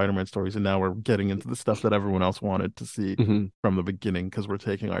round of Spider-Man stories, and now we're getting into the stuff that everyone else wanted to see from the beginning because we're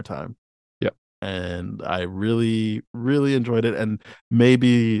taking our time. Yeah. And I really, really enjoyed it. And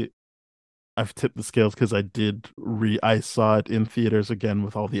maybe I've tipped the scales because I saw it in theaters again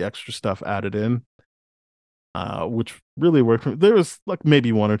with all the extra stuff added in, which really worked for me. There was like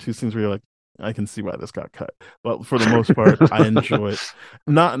maybe one or two scenes where you're like, I can see why this got cut, but for the most part, I enjoy it.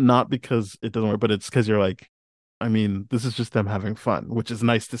 Not because it doesn't work, but it's because you're like, I mean, this is just them having fun, which is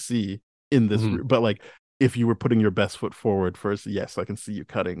nice to see in this. But like, if you were putting your best foot forward first, yes, I can see you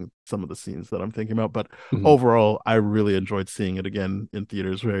cutting some of the scenes that I'm thinking about. But overall, I really enjoyed seeing it again in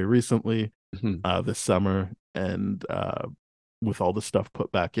theaters very recently, this summer, and with all the stuff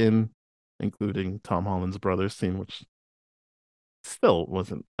put back in, including Tom Holland's brother's scene, which still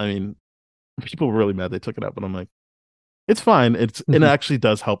wasn't. I mean, people were really mad they took it out, but I'm like, it's fine. It actually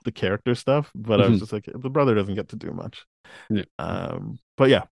does help the character stuff, but I was just like, the brother doesn't get to do much. Yeah. But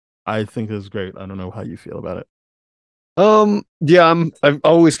yeah, I think is great. I don't know how you feel about it. Yeah, I've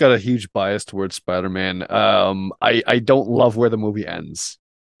always got a huge bias towards Spider-Man. I don't love where the movie ends.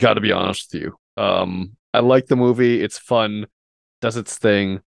 Got to be honest with you. I like the movie. It's fun, does its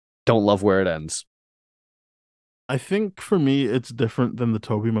thing. Don't love where it ends. I think for me, it's different than the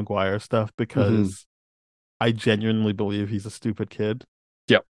Tobey Maguire stuff because I genuinely believe he's a stupid kid.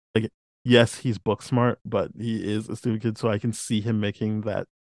 Yep. Like, yes, he's book smart, but he is a stupid kid. So I can see him making that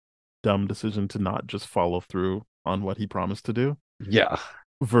dumb decision to not just follow through on what he promised to do. Yeah.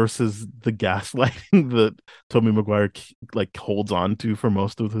 Versus the gaslighting that Tobey Maguire like holds on to for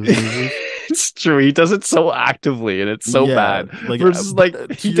most of his movies. It's true. He does it so actively and it's so bad. Like, versus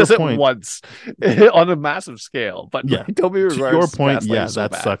like he does it once on a massive scale. But yeah, like, Tobey Maguire's to your point, yeah, so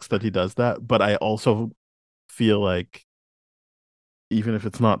that bad. sucks that he does that. But I also feel like even if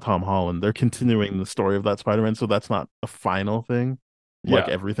it's not Tom Holland, they're continuing the story of that Spider-Man, so that's not a final thing. Like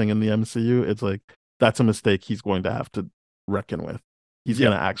everything in the MCU, it's like that's a mistake he's going to have to reckon with. He's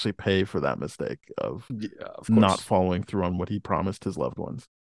going to actually pay for that mistake of not following through on what he promised his loved ones.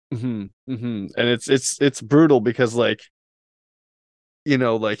 And it's brutal because like, you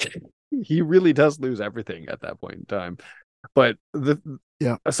know, like he really does lose everything at that point in time. But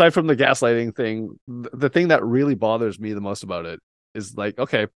aside from the gaslighting thing, the thing that really bothers me the most about it is like,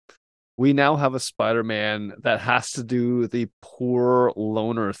 okay, we now have a Spider-Man that has to do the poor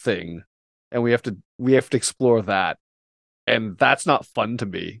loner thing, and we have to explore that. And that's not fun to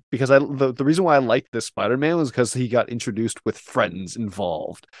me because the reason why I liked this Spider-Man was because he got introduced with friends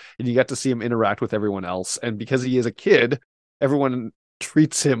involved and you got to see him interact with everyone else. And because he is a kid, everyone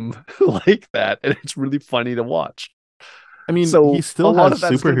treats him like that. And it's really funny to watch. I mean, so he still has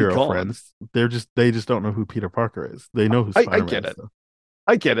superhero friends. They just don't know who Peter Parker is. They know who Spider-Man I get it. is.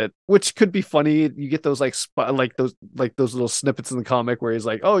 I get it, which could be funny. You get those like those little snippets in the comic where he's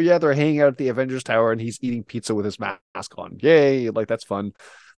like, "Oh yeah, they're hanging out at the Avengers Tower and he's eating pizza with his mask on. Yay!" Like that's fun.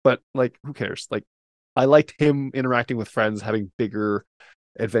 But like, who cares? Like, I liked him interacting with friends, having bigger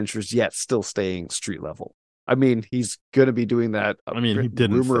adventures, yet still staying street level. I mean, he's gonna be doing that. I mean, he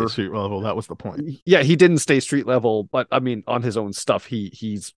didn't stay street level. That was the point. Yeah, he didn't stay street level, but I mean, on his own stuff,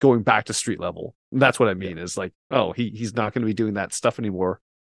 he's going back to street level. That's what I mean. Is like, oh, he's not going to be doing that stuff anymore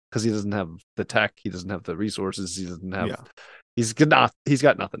because he doesn't have the tech, he doesn't have the resources, he doesn't have. He's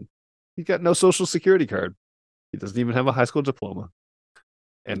got nothing. He's got no social security card. He doesn't even have a high school diploma,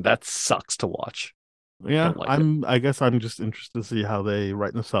 and that sucks to watch. Yeah, I guess I'm just interested to see how they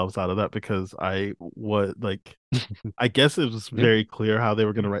write themselves out of that because I guess it was very clear how they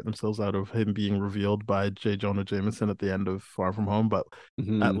were going to write themselves out of him being revealed by J. Jonah Jameson at the end of Far From Home. But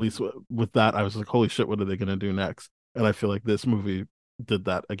at least with that, I was like, holy shit, what are they going to do next? And I feel like this movie did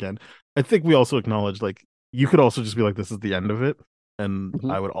that again. I think we also acknowledge like you could also just be like, this is the end of it. And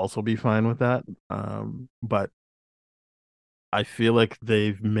I would also be fine with that. But I feel like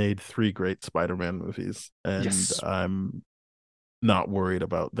they've made 3 great Spider-Man movies, and I'm not worried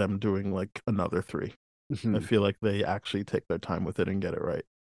about them doing like another 3. I feel like they actually take their time with it and get it right.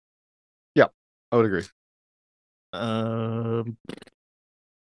 Yeah, I would agree.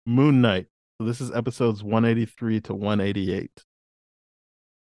 Moon Knight. So this is episodes 183 to 188.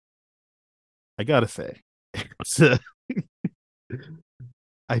 I gotta say,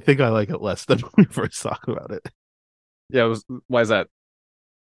 I think I like it less than when we first talked about it. Yeah, why is that?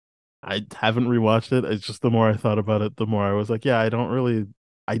 I haven't rewatched it. It's just the more I thought about it, the more I was like, yeah, I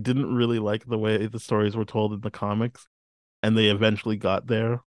didn't really like the way the stories were told in the comics, and they eventually got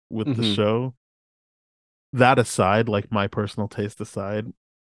there with the show. That aside, like my personal taste aside,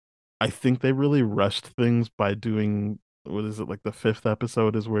 I think they really rushed things by doing, what is it, like the 5th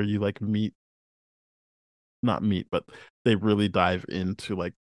episode is where you like but they really dive into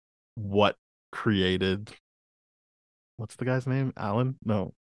like what created, what's the guy's name? Alan?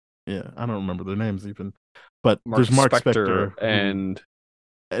 No. Yeah, I don't remember their names even. But there's Mark Spector and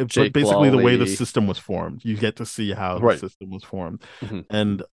Jake basically Lawley. The way the system was formed. You get to see how the system was formed.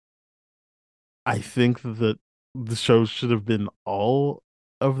 And I think that the show should have been all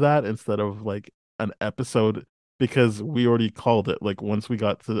of that instead of like an episode, because we already called it. Like once we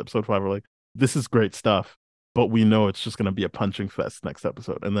got to episode 5, we're like, this is great stuff, but we know it's just going to be a punching fest next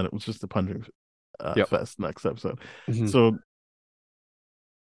episode. And then it was just a punching fest next episode. So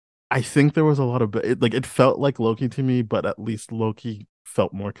I think there was a lot of it felt like Loki to me, but at least Loki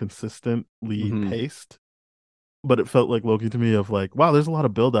felt more consistently paced. But it felt like Loki to me of like, wow, there's a lot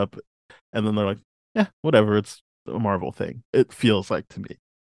of buildup, and then they're like, yeah, whatever, it's a Marvel thing. It feels like to me,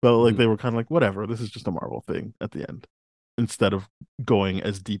 but like they were kind of like, whatever, this is just a Marvel thing at the end, instead of going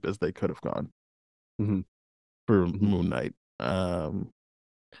as deep as they could have gone for Moon Knight.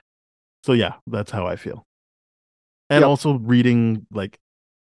 So yeah, that's how I feel. And Yep. also reading like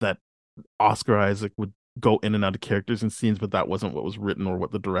that Oscar Isaac would go in and out of characters and scenes, but that wasn't what was written or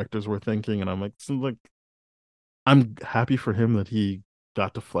what the directors were thinking. And I'm like, seems like I'm happy for him that he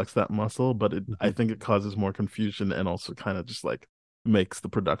got to flex that muscle, but I think it causes more confusion and also kind of just like makes the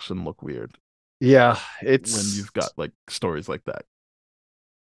production look weird Yeah, when you've got like stories like that.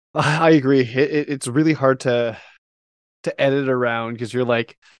 I agree. It's really hard to edit around because you're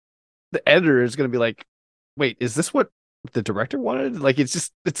like, the editor is going to be like, wait, is this what the director wanted? Like,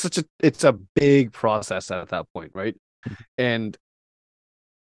 it's a big process at that point, right? And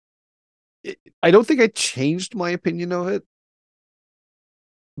I don't think I changed my opinion of it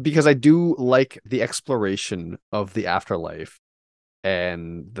because I do like the exploration of the afterlife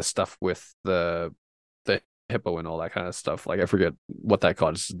and the stuff with the hippo and all that kind of stuff. Like, I forget what that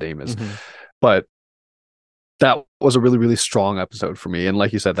goddess' name is, but that was a really, really strong episode for me. And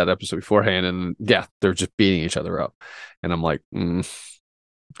like you said, that episode beforehand, and yeah, they're just beating each other up. And I'm like,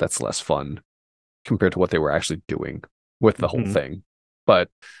 that's less fun compared to what they were actually doing with the whole thing. But,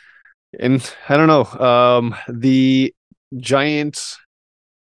 and I don't know, the giant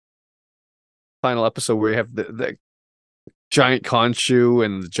final episode where you have the giant Khonshu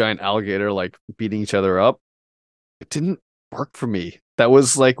and the giant alligator like beating each other up, it didn't work for me. That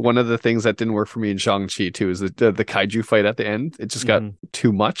was like one of the things that didn't work for me in Shang-Chi too, is the kaiju fight at the end. It just got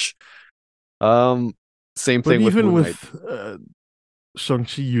too much. Same thing with Moon Knight.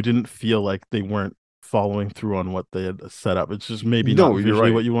 Shang-Chi, you didn't feel like they weren't following through on what they had set up. It's just maybe not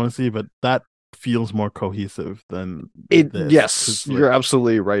visually what you want to see, but that feels more cohesive than this. Yes, you're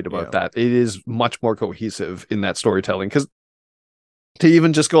absolutely right about that. It is much more cohesive in that storytelling, because to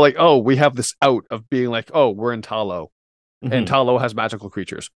even just go like, oh, we have this out of being like, oh, we're in Talo. And Talo has magical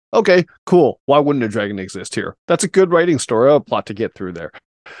creatures. Okay, cool. Why wouldn't a dragon exist here? That's a good writing story, a plot to get through there.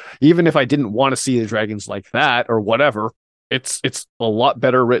 Even if I didn't want to see the dragons like that or whatever, it's a lot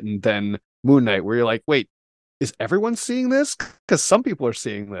better written than Moon Knight, where you're like, wait, is everyone seeing this? Because some people are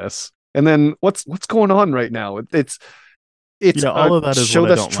seeing this. And then what's going on right now? It's all of that is show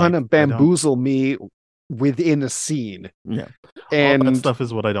that's trying to bamboozle me within a scene. Yeah, and all that stuff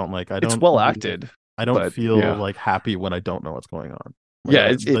is what I don't like. It's well acted. I don't feel like happy when I don't know what's going on.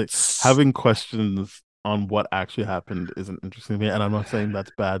 Like, it's having questions on what actually happened isn't interesting to me, and I'm not saying that's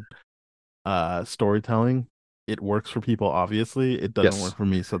bad storytelling. It works for people, obviously. It doesn't work for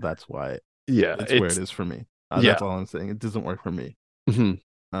me, so that's why it's where it is for me. That's all I'm saying. It doesn't work for me.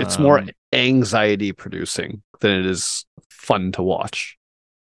 It's more anxiety producing than it is fun to watch.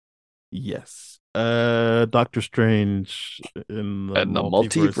 Yes. Doctor Strange in the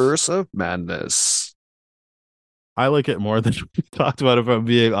Multiverse of Madness. I like it more than we talked about, if I'm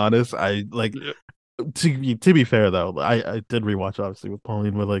being honest. I like to be fair though, I did rewatch obviously with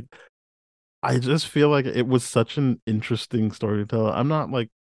Pauline, but like I just feel like it was such an interesting story to tell. I'm not like,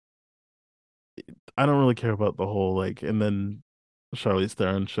 I don't really care about the whole like, and then Charlize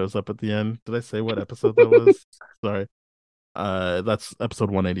Theron shows up at the end. Did I say what episode that was? Sorry. That's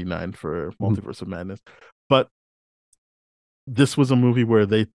episode 189 for Multiverse of Madness. But this was a movie where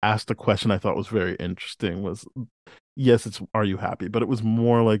they asked a question I thought was very interesting. Was, yes, it's, are you happy? But it was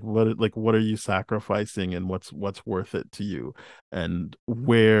more like, what are you sacrificing, and what's worth it to you? And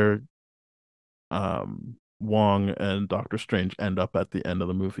where Wong and Doctor Strange end up at the end of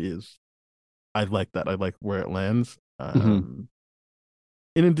the movie is, I like that. I like where it lands. In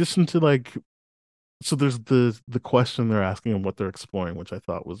addition to like, so there's the question they're asking and what they're exploring, which I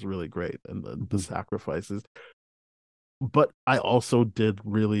thought was really great, and the sacrifices. But I also did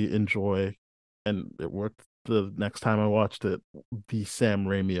really enjoy, and it worked the next time I watched it, the Sam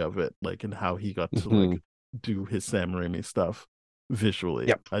Raimi of it, like, and how he got to like do his Sam Raimi stuff visually.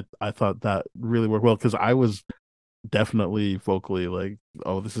 Yep. I thought that really worked well, because I was definitely vocally like,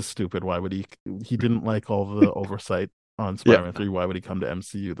 oh, this is stupid. Why would he didn't like all the oversight on Spider-Man 3. Why would he come to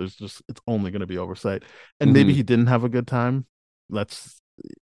MCU? There's just, it's only going to be oversight. And maybe he didn't have a good time. That's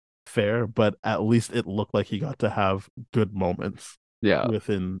fair, but at least it looked like he got to have good moments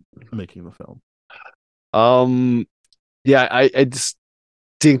within making the film. I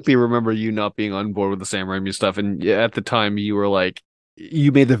distinctly remember you not being on board with the Sam Raimi stuff, and at the time you were like,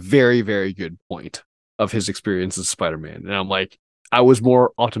 you made a very, very good point of his experience as Spider-Man, and I'm like, I was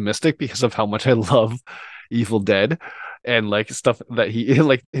more optimistic because of how much I love Evil Dead and like stuff that he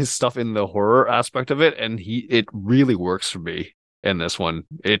like his stuff in the horror aspect of it, and it really works for me in this one.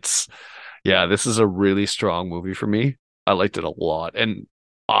 This is a really strong movie for me. I liked it a lot, and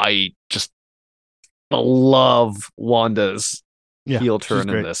I just love Wanda's heel turn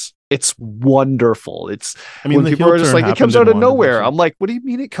in this. it's wonderful. It's I mean, when the people heel are just turn like, it comes happened out in of nowhere. WandaVision. I'm like, what do you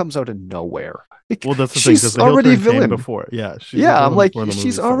mean it comes out of nowhere? Well, that's the thing, because She's the heel already a turn came villain before. Yeah, she's a Yeah, I'm villain like, before the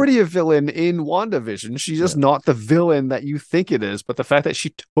she's movie already starts. a villain in WandaVision. She's just Yeah. not the villain that you think it is. But the fact that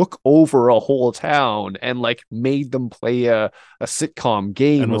she took over a whole town and like made them play a sitcom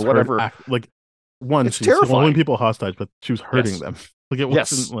game And or was whatever, like one, it's she was holding terrifying. people hostage, but she was hurting Yes. them. Like it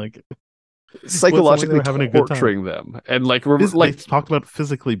wasn't Yes. like it wasn't like they Psychologically were having a good time. torturing them. And like, They talked about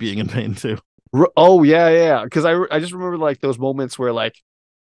physically being in pain too. oh, yeah. Because I just remember like those moments where like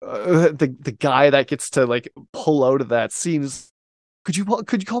the guy that gets to like pull out of that scene is, could you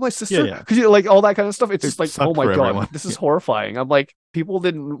call my sister? Yeah. Could you like all that kind of stuff? It's It just like, sucked oh my for god, everyone. this is horrifying. I'm like, people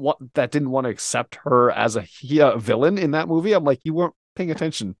didn't want to accept her as a villain in that movie. I'm like, you weren't paying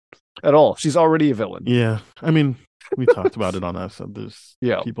attention at all. She's already a villain. Yeah, I mean, we talked about it on episode. There's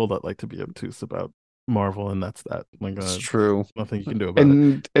Yeah, people that like to be obtuse about Marvel, and that's that. Like, it's true. nothing you can do about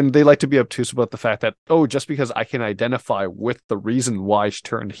it. And they like to be obtuse about the fact that, oh, just because I can identify with the reason why she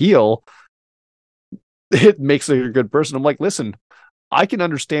turned heel, it makes her a good person. I'm like, listen, I can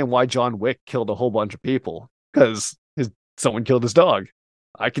understand why John Wick killed a whole bunch of people because someone killed his dog.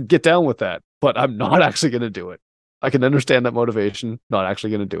 I could get down with that, but I'm not actually going to do it. I can understand that motivation, not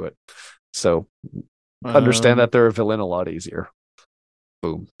actually going to do it. So understand that they're a villain a lot easier.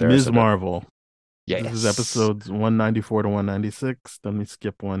 Boom. Ms. Marvel. Yes. This is episodes 194 to 196. Then we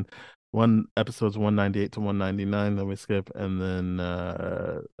skip one episodes 198 to 199. Then we skip, and then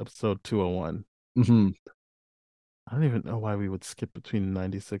episode 201. Mm-hmm. I don't even know why we would skip between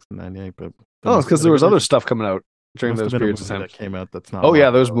 96 and 98, but it's because there was other stuff coming out during those periods of time that came out that's not. Oh yeah,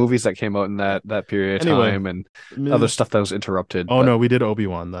 those movies that came out in that period of time, and other stuff that was interrupted. Oh no, we did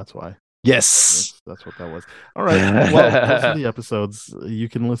Obi-Wan. That's why. Yes, that's what that was. All right. Well, those are the episodes. You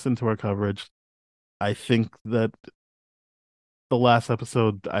can listen to our coverage. I think that the last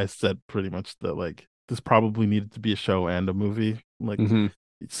episode I said pretty much that like this probably needed to be a show and a movie. Like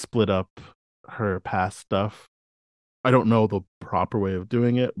split up her past stuff. I don't know the proper way of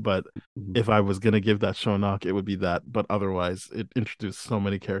doing it, but if I was going to give that show a knock, it would be that. But otherwise, it introduced so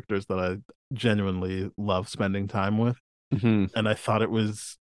many characters that I genuinely love spending time with. And I thought it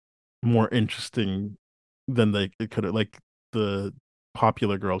was more interesting than it could have. Like the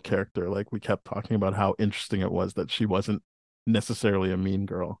popular girl character, like we kept talking about how interesting it was that she wasn't necessarily a mean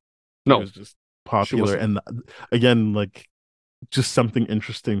girl. No, she was just popular. And again, like, just something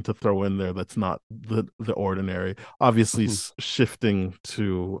interesting to throw in there that's not the ordinary. Obviously, shifting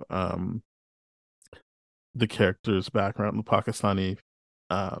to the character's background, the Pakistani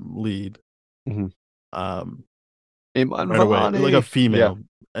lead, right away, like a female,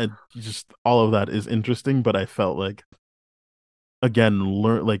 and just all of that is interesting. But I felt like, again,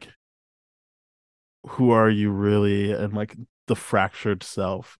 like, who are you really, and like the fractured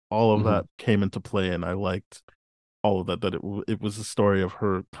self, all of that came into play, and I liked all of that it was a story of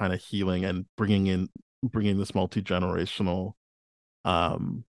her kind of healing and bringing this multi-generational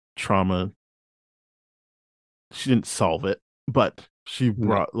trauma. She didn't solve it, but she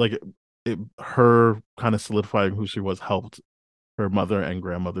brought like her kind of solidifying who she was helped her mother and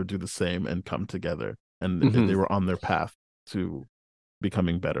grandmother do the same and come together, and they were on their path to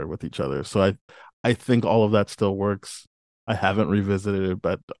becoming better with each other. So I think all of that still works. I haven't revisited it,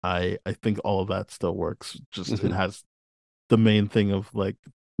 but I think all of that still works. Just it has the main thing of like,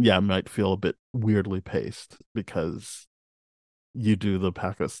 yeah, it might feel a bit weirdly paced because you do the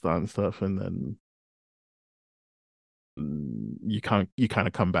Pakistan stuff and then you kind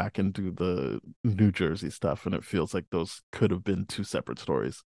of come back and do the New Jersey stuff, and it feels like those could have been two separate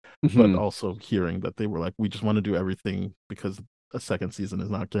stories. But also hearing that they were like, we just want to do everything because a second season is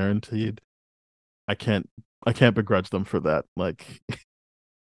not guaranteed. I can't begrudge them for that. Like,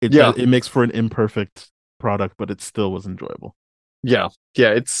 it makes for an imperfect product, but it still was enjoyable. Yeah,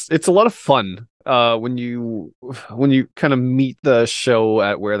 it's a lot of fun when you kind of meet the show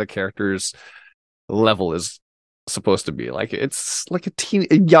at where the character's level is supposed to be. Like, it's like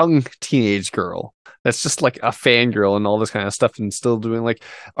a young teenage girl that's just like a fangirl and all this kind of stuff, and still doing, like,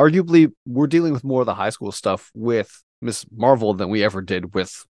 arguably we're dealing with more of the high school stuff with Miss Marvel than we ever did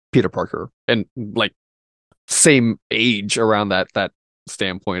with Peter Parker, and like same age around that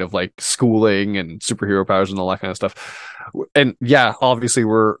standpoint of like schooling and superhero powers and all that kind of stuff. And yeah, obviously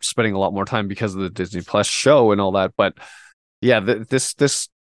we're spending a lot more time because of the Disney Plus show and all that, but yeah, this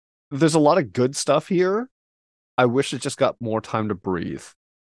there's a lot of good stuff here. I wish it just got more time to breathe.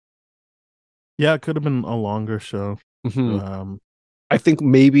 Yeah, it could have been a longer show. I think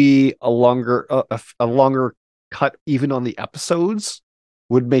maybe a longer cut even on the episodes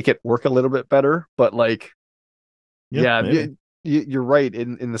would make it work a little bit better, but like, yeah, you're right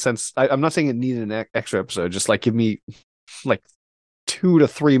in the sense. I'm not saying it needed an extra episode. Just like give me like 2 to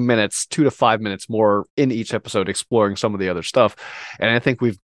 3 minutes, 2 to 5 minutes more in each episode, exploring some of the other stuff. And I think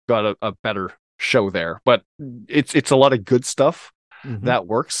we've got a better show there. But it's a lot of good stuff that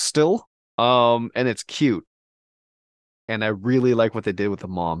works still. And it's cute. And I really like what they did with the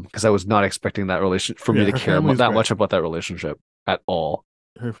mom, because I was not expecting that relationship for me to care that much about that relationship at all.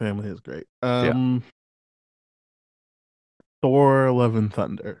 Her family is great. Thor: Love and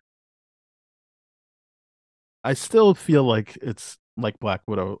Thunder. I still feel like it's like Black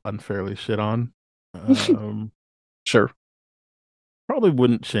Widow unfairly shit on. Sure. Probably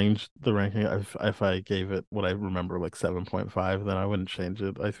wouldn't change the ranking if I gave it what I remember, like 7.5, then I wouldn't change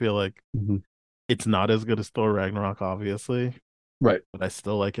it. I feel like it's not as good as Thor Ragnarok, obviously. Right. But I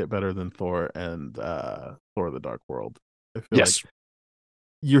still like it better than Thor and Thor: The Dark World. I feel like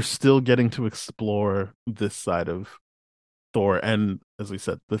you're still getting to explore this side of Thor, and as we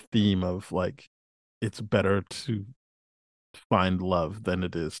said, the theme of like it's better to find love than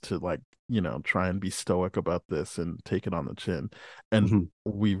it is to like, try and be stoic about this and take it on the chin. And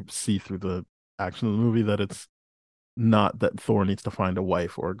we see through the action of the movie that it's not that Thor needs to find a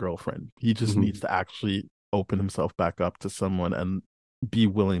wife or a girlfriend. He just needs to actually open himself back up to someone and be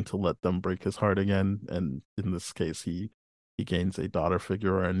willing to let them break his heart again. And in this case, he gains a daughter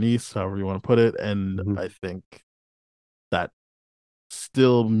figure or a niece, however you want to put it. And I think that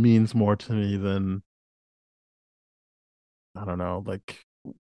still means more to me than, I don't know, like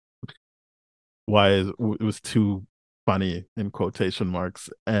why it was too funny in quotation marks.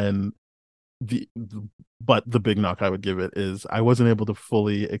 And but the big knock I would give it is I wasn't able to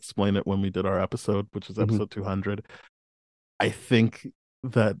fully explain it when we did our episode, which is episode 200. I think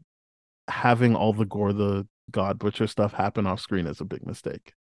that having all the Gore the God Butcher stuff happen off screen is a big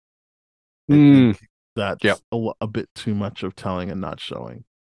mistake. I think that's a bit too much of telling and not showing.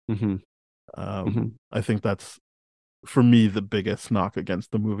 I think that's, for me, the biggest knock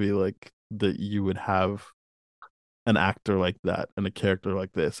against the movie, like that you would have an actor like that and a character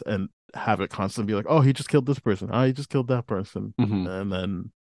like this and have it constantly be like, oh, he just killed this person, oh, he just killed that person. And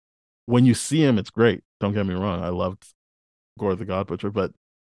then when you see him, it's great, don't get me wrong, I loved Gore the God Butcher, but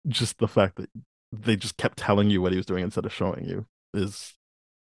just the fact that they just kept telling you what he was doing instead of showing you is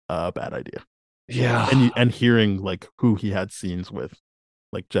a bad idea. And hearing like who he had scenes with,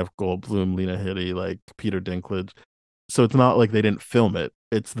 like Jeff Goldblum, Lena Headey, like Peter Dinklage. So it's not like they didn't film it.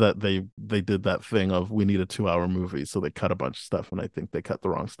 It's that they did that thing of, we need a 2-hour movie, so they cut a bunch of stuff, and I think they cut the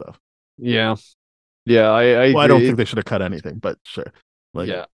wrong stuff. I don't think they should have cut anything, but sure.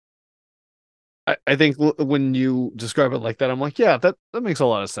 I think when you describe it like that, I'm like, yeah, that makes a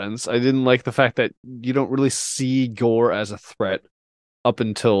lot of sense. I didn't like the fact that you don't really see Gore as a threat up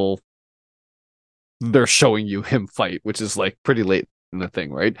until they're showing you him fight, which is like pretty late in the thing,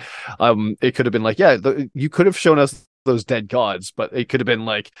 right? It could have been like, you could have shown us those dead gods, but it could have been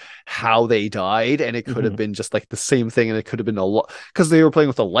like how they died, and it could have been just like the same thing, and it could have been a lot, because they were playing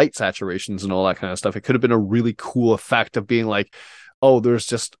with the light saturations and all that kind of stuff. It could have been a really cool effect of being like, oh, there's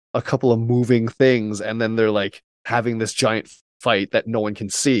just a couple of moving things, and then they're like having this giant fight that no one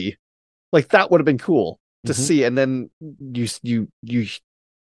can see. Like that would have been cool to see, and then you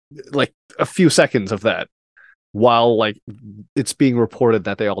like a few seconds of that while like it's being reported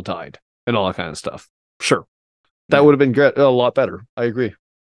that they all died and all that kind of stuff. Sure. That would have been a lot better. I agree.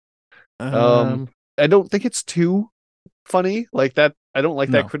 I don't think it's too funny like that. I don't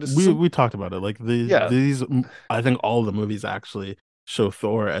like that criticism. We talked about it. Like these, I think all the movies actually show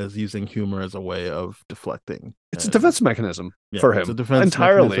Thor as using humor as a way of deflecting. It's a defense mechanism for him. It's a defense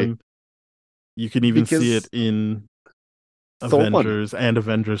entirely. Mechanism. You can even see it in Thor Avengers 1. And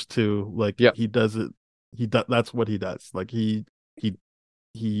Avengers 2. Like he does it. That's what he does. Like he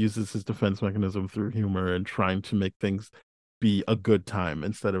uses his defense mechanism through humor and trying to make things be a good time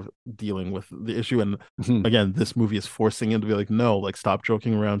instead of dealing with the issue. And again, this movie is forcing him to be like, no, like stop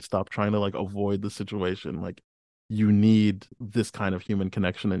joking around, stop trying to like avoid the situation. Like you need this kind of human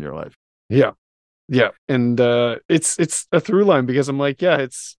connection in your life. Yeah. And it's a through line, because I'm like,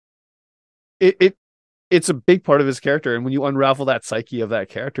 it's a big part of his character. And when you unravel that psyche of that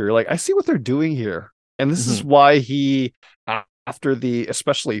character, you're like, I see what they're doing here. And this is why he, after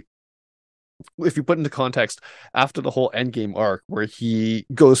especially if you put into context, after the whole Endgame arc where he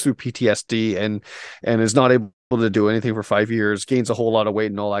goes through PTSD and is not able to do anything for 5 years, gains a whole lot of weight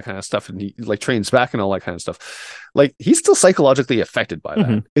and all that kind of stuff, and he like trains back and all that kind of stuff, like he's still psychologically affected by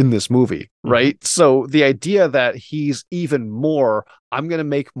that in this movie, right? So the idea that he's even more, I'm going to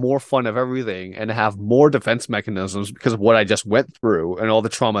make more fun of everything and have more defense mechanisms because of what I just went through and all the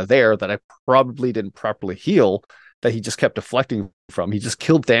trauma there that I probably didn't properly heal, that he just kept deflecting from. He just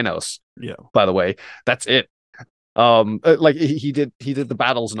killed Thanos. Yeah. By the way, that's it. Like he did the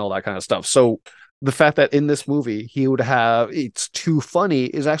battles and all that kind of stuff. So the fact that in this movie he would have it's too funny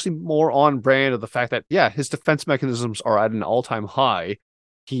is actually more on brand of the fact that his defense mechanisms are at an all-time high.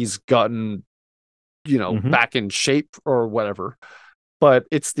 He's gotten back in shape or whatever, but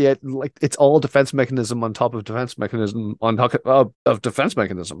it's all defense mechanism on top of defense mechanism on top of defense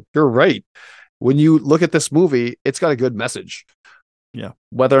mechanism. You're right. When you look at this movie, it's got a good message. Yeah.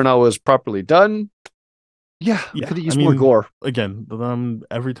 Whether or not it was properly done, could have used more gore. Again,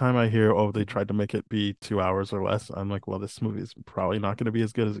 every time I hear, they tried to make it be 2 hours or less, I'm like, well, this movie is probably not going to be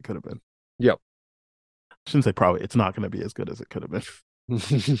as good as it could have been. Yep. I shouldn't say probably. It's not going to be as good as it could have been.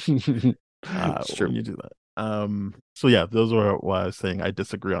 It's true. When you do that. So yeah, those are why I was saying I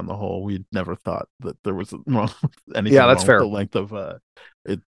disagree on the whole. We never thought that there was anything wrong that's fair. with the length of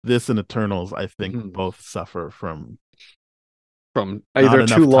this and Eternals. I think both suffer from either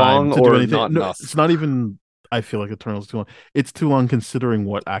too long or not enough. It's not even. I feel like Eternals too long. It's too long considering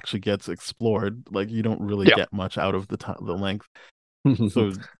what actually gets explored. Like you don't really get much out of the length.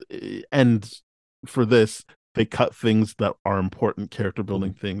 So, and for this, they cut things that are important character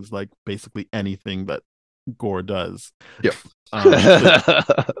building things, like basically anything that Gore does. Yep.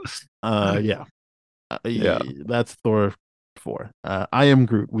 That's Thor 4. I Am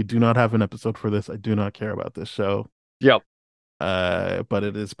Groot. We do not have an episode for this. I do not care about this show. Yep. But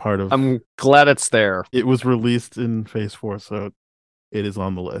it is part of. I'm glad it's there. It was released in Phase 4, so it is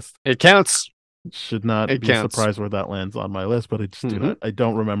on the list. It counts. Should not be surprised where that lands on my list, but I just do not. I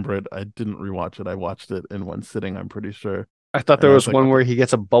don't remember it. I didn't rewatch it. I watched it in one sitting, I'm pretty sure. I thought there was one where he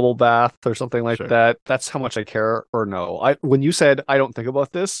gets a bubble bath or something like that. That's how much I care. Or no. When you said I don't think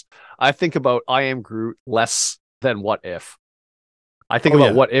about this, I think about I Am Groot less than What If. I think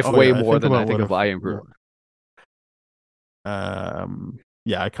about What If way more than I think of I Am Groot.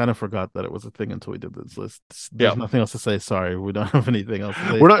 I kind of forgot that it was a thing until we did this list. There's nothing else to say. Sorry, we don't have anything else to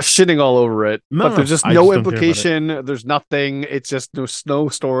say. We're not shitting all over it, but there's just no implication. There's nothing. It's just no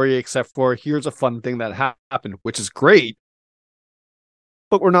story except for here's a fun thing that happened, which is great.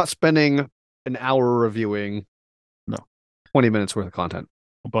 But we're not spending an hour reviewing 20 minutes worth of content.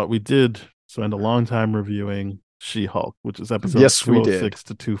 But we did spend a long time reviewing She-Hulk, which is episode 206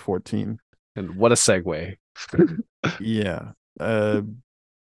 to 214. And what a segue. Yeah.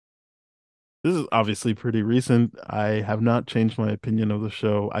 This is obviously pretty recent. I have not changed my opinion of the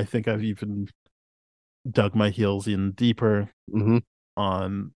show. I think I've even dug my heels in deeper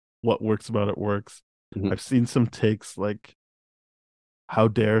on what works about it works. I've seen some takes like, how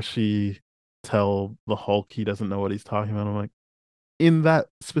dare she tell the Hulk he doesn't know what he's talking about? I'm like, in that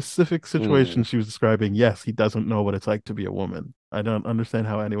specific situation she was describing, yes, he doesn't know what it's like to be a woman. I don't understand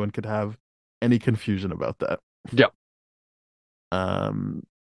how anyone could have any confusion about that. Yep.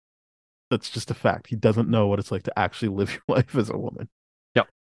 That's just a fact. He doesn't know what it's like to actually live your life as a woman. Yep.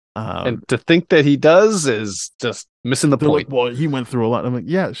 And to think that he does is just missing the point. Like, well, he went through a lot. I'm like,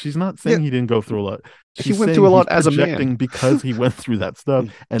 yeah, she's not saying he didn't go through a lot. He went through a lot as a man because he went through that stuff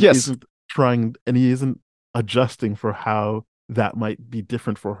and isn't trying, and he isn't adjusting for how that might be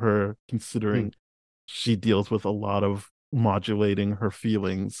different for her, considering she deals with a lot of modulating her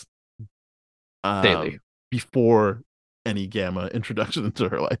feelings daily before any gamma introduction into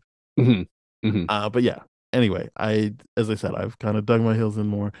her life. But yeah, anyway, as I said, I've kind of dug my heels in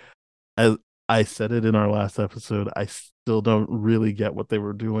more. As I said it in our last episode, I still don't really get what they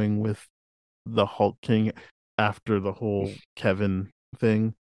were doing with the Hulk King after the whole Kevin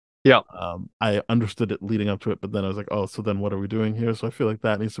thing. Yeah. I understood it leading up to it, but then I was like, oh, so then what are we doing here? So I feel like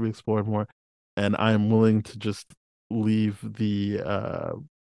that needs to be explored more. And I am willing to just leave the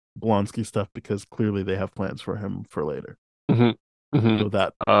Blonsky stuff because clearly they have plans for him for later. So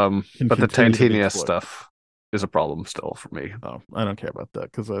that but the Titania stuff is a problem still for me. Oh, I don't care about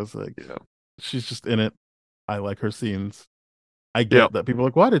that because I was like, she's just in it. I like her scenes. I get that people are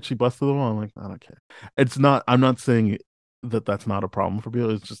like, why did she bust through the wall? I'm like, I don't care. It's not. I'm not saying that that's not a problem for people.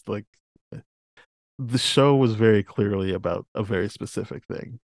 It's just like the show was very clearly about a very specific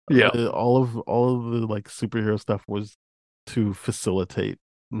thing. Yeah, all of the like superhero stuff was to facilitate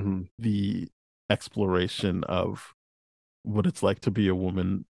the exploration of what it's like to be a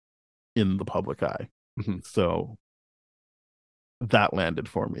woman in the public eye. So that landed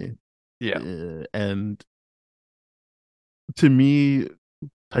for me. And to me,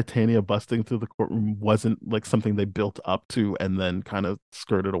 Titania busting through the courtroom wasn't like something they built up to and then kind of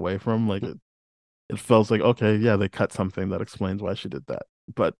skirted away from. Like it felt like, okay, yeah, they cut something that explains why she did that,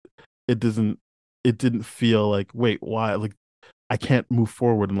 but it didn't feel like, wait, why? Like I can't move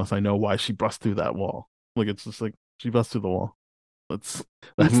forward unless I know why she bust through that wall. Like it's just like She busts through the wall. That's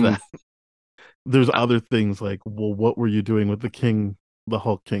Mhm. that. There's other things like, well, what were you doing with the king, the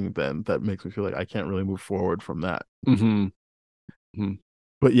Hulk King? Then that makes me feel like I can't really move forward from that. Mhm. Mhm.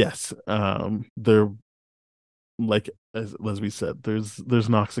 But yes, they're like as we said, there's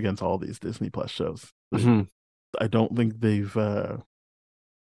knocks against all these Disney Plus shows. Mhm. I don't think they've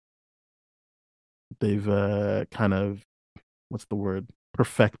kind of, what's the word,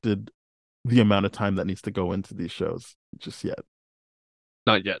 perfected the amount of time that needs to go into these shows just yet.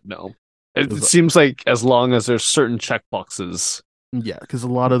 Not yet, no. It There's seems like as long as there's certain checkboxes, Yeah, because a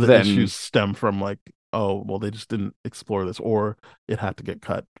lot of the then issues stem from like, oh, well, they just didn't explore this, or it had to get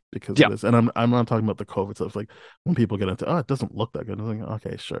cut because of yeah, this. And I'm not talking about the COVID stuff. Like when people get into, oh, it doesn't look that good. I'm like,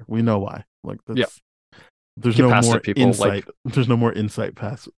 okay, sure, we know why. Like yeah, that's there's get no past more it, people. insight. There's no more insight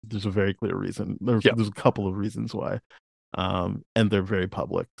past. There's a very clear reason. Yeah. There's a couple of reasons why, and they're very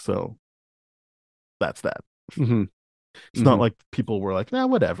public. So that's that. Mm-hmm. It's not like people were like, nah,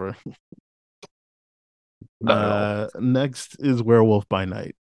 whatever. Not at all. Next is Werewolf by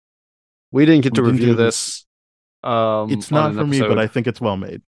Night. We didn't get We to didn't review do this. It's On not an for me, but episode. I think it's well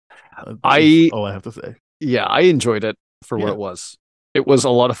made. Is I all I have to say. Yeah, I enjoyed it for what Yeah. it was. It was a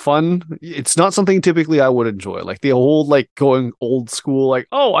lot of fun. It's not something typically I would enjoy, like the whole like going old school, like,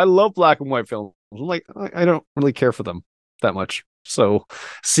 oh, I love black and white films. I'm like, I don't really care for them that much. So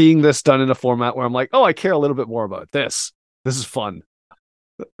seeing this done in a format where I'm like, oh, I care a little bit more about this. This is fun.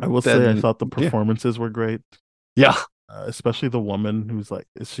 I will say I Then thought the yeah, performances were great, yeah. especially the woman who's like,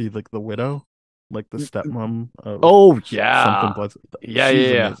 is she like the widow, like the stepmom of Oh something yeah, blood? yeah, She's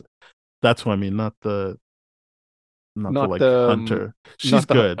yeah, yeah. amazing. That's what I mean, not the Not like the hunter. She's not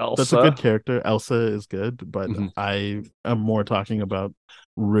the good. That's a good Elsa. character. Elsa is good, but Hmm. I am more talking about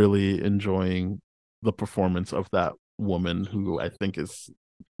really enjoying the performance of that woman who I think is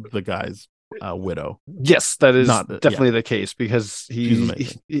the guy's widow. Yes, that is Not yeah, definitely the case because she's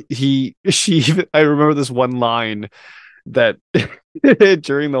amazing. she I remember this one line that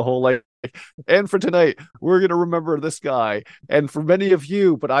during the whole like, and for tonight we're gonna remember this guy, and for many of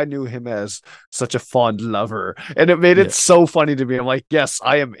you, but I knew him as such a fond lover, and it made it Yeah, so funny to me. I'm like, yes,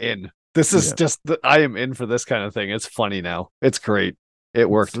 I am in. This is yeah. just I am in for this kind of thing. It's funny now. It's great. It It's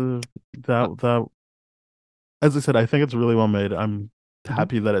worked. that as I said, I think it's really well made. I'm Mhm.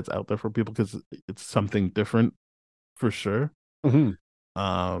 happy that it's out there for people because it's something different for sure. Mhm.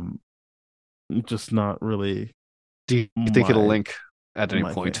 Um, just not really Do you think it'll my link at any my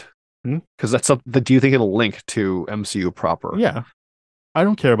thing. point? Hmm? Because that's something that, do you think it'll link to MCU proper? Yeah, I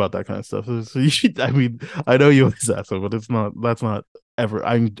don't care about that kind of stuff. So I mean, I know you always ask it, but it's not. That's not ever.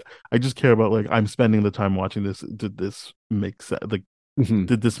 I just care about like I'm spending the time watching this. Did this make sense? Like, Mhm.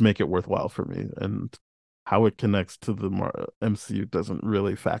 did this make it worthwhile for me? And how it connects to the MCU doesn't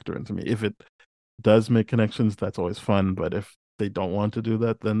really factor into me. If it does make connections, that's always fun. But if they don't want to do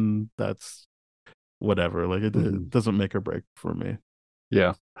that, then that's whatever. Like it Mhm. doesn't make or break for me.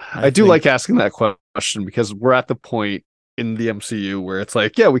 Yeah. I I do like think, asking that question because we're at the point in the MCU where it's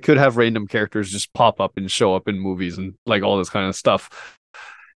like, yeah, we could have random characters just pop up and show up in movies and like all this kind of stuff.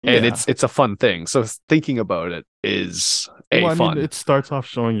 And yeah. it's a fun thing. So thinking about it is a Well, I mean, fun. it starts off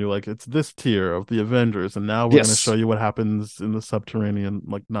showing you like it's this tier of the Avengers, and now we're going to show Yes. you what happens in the subterranean,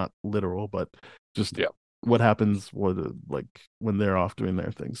 like not literal, but just Yeah. what happens like when they're off doing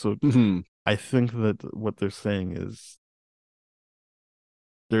their thing. So Hmm. I think that what they're saying is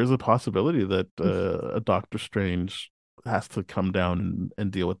there's a possibility that a Doctor Strange has to come down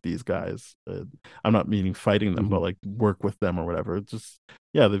and deal with these guys. I'm not meaning fighting them, Hmm. but like work with them or whatever. It's just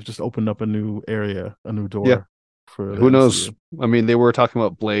yeah, they've just opened up a new area, a new Yeah. door for the Who knows? MCU. I mean, they were talking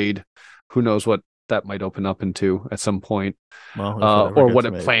about Blade. Who knows what that might open up into at some point, Well, if it ever or what gets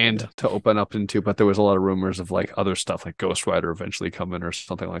it made, planned yeah, to open up into. But there was a lot of rumors of like other stuff, like Ghost Rider eventually coming or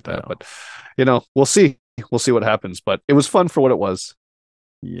something like I that. know. But we'll see. We'll see what happens. But it was fun for what it was.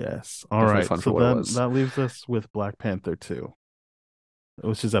 Yes. All Definitely right. fun So for what it then was. that leaves us with Black Panther 2,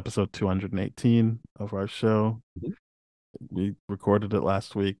 which is episode 218 of our show. Mhm. We recorded it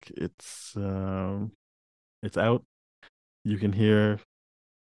last week. It's out. You can hear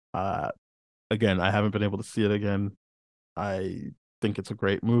again, I haven't been able to see it again. I think it's a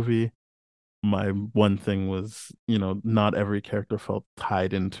great movie. My one thing was, not every character felt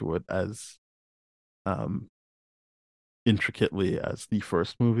tied into it as um intricately as the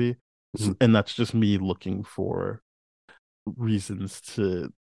first movie. Mhm. And that's just me looking for reasons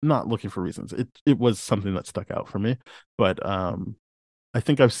to not looking for reasons. It was something that stuck out for me, but I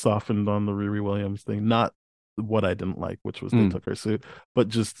think I've softened on the Riri Williams thing. Not what I didn't like, which was they Mm. took her suit, but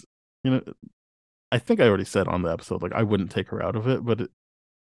just you know, I think I already said on the episode like I wouldn't take her out of it, but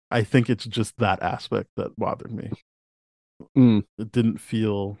I think it's just that aspect that bothered me. It didn't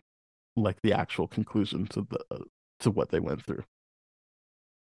feel like the actual conclusion to what they went through.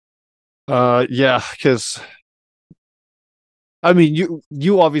 Yeah, because I mean,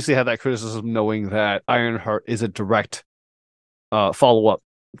 you obviously had that criticism knowing that Ironheart is a direct follow up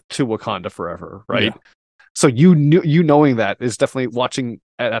to Wakanda Forever, right? Yeah. So you knowing that is definitely watching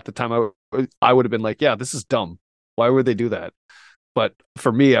at the time. I would have been like, yeah, this is dumb. Why would they do that? But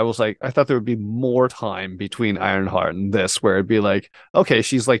for me, I was like, I thought there would be more time between Ironheart and this, where it'd be like, okay,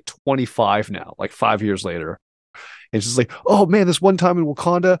 she's like 25 now, like 5 years later. And she's like, oh man, this one time in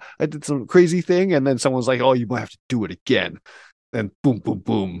Wakanda, I did some crazy thing. And then someone's like, oh, you might have to do it again. And boom, boom,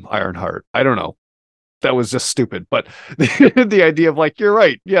 boom, Ironheart. I don't know. That was just stupid. But the idea of like, you're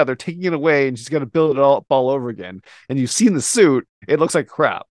right. Yeah, they're taking it away and she's going to build it all over again. And you've seen the suit, it looks like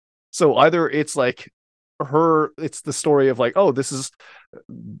crap. So either it's like it's the story of like, oh, this is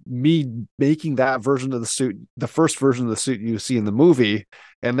me making that version of the suit, the first version of the suit you see in the movie.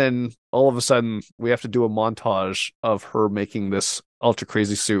 And then all of a sudden we have to do a montage of her making this ultra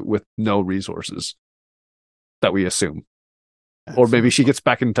crazy suit with no resources that we assume. Or maybe she gets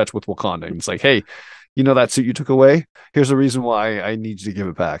back in touch with Wakanda and it's like, hey, you know that suit you took away? Here's the reason why I need you to give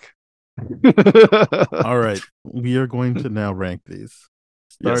it back. All right. We are going to now rank these.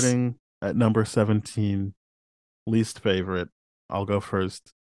 Starting at number 17, least favorite. I'll go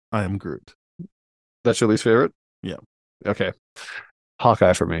first. I Am Groot. That's your least favorite? Yeah. Okay.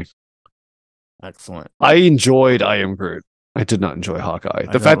 Hawkeye for me. Excellent. I enjoyed I Am Groot. I did not enjoy Hawkeye.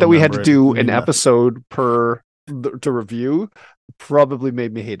 The fact that we had to do an episode per to review probably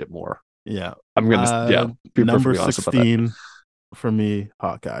made me hate it more. Yeah. I'm gonna be number 16 for me,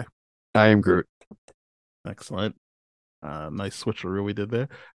 Hawkeye. I Am Groot. Excellent. Nice switcheroo we did there.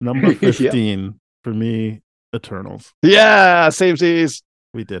 Number 15 for me, Eternals. Yeah, same seas.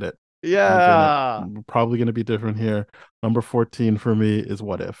 We did it. Yeah. We're probably gonna be different here. Number 14 for me is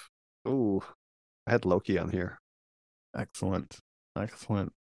What If. Ooh, I had Loki on here. Excellent.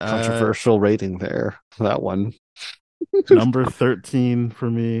 Controversial rating there. That one. Number 13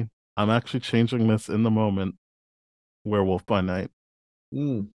 for me. I'm actually changing this in the moment. Werewolf by Night.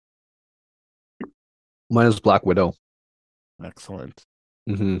 Mine is Black Widow. Excellent.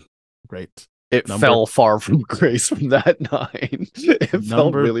 Mm-hmm. Great. It fell far from grace from that 9. It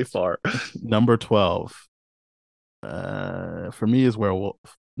fell really far. Number 12. For me is Werewolf.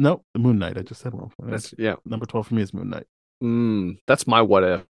 No, Moon Knight. I just said Werewolf. Number 12 for me is Moon Knight. That's my What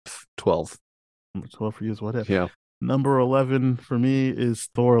If 12. Number 12 for you is What If. Yeah. Number 11 for me is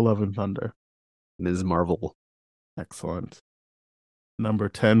Thor: Love and Thunder. Ms. Marvel. Excellent. Number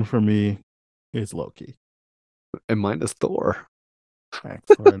 10 for me is Loki. And mine is Thor.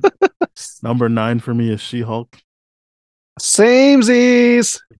 Excellent. Number 9 for me is She-Hulk.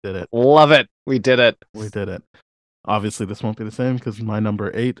 Samesies. We did it. Love it. We did it. Obviously, this won't be the same because my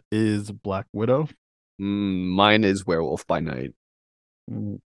number 8 is Black Widow. Mine is Werewolf by Night.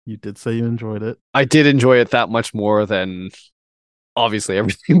 You did say you enjoyed it. I did enjoy it that much more than obviously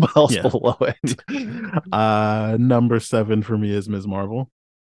everything else below it. Number 7 for me is Ms. Marvel.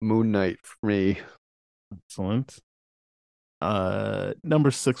 Moon Knight for me. Excellent.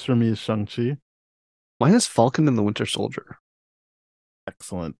 Number 6 for me is Shang-Chi. Mine is Falcon and the Winter Soldier.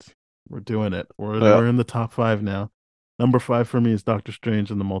 Excellent. We're doing it. We're in the top 5 now. Number 5 for me is Doctor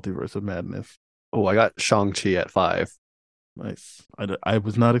Strange and the Multiverse of Madness. Oh, I got Shang-Chi at 5. Nice. I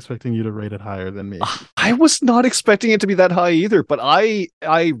was not expecting you to rate it higher than me. I was not expecting it to be that high either, but I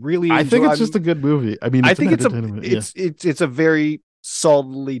think it's just a good movie. I mean, I think it's a very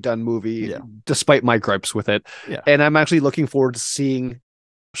solidly done movie, despite my gripes with it. Yeah. And I'm actually looking forward to seeing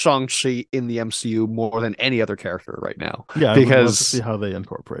Shang-Chi in the MCU more than any other character right now. Yeah, because I would love to see how they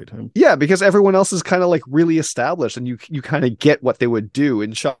incorporate him. Yeah, because everyone else is kind of like really established, and you kind of get what they would do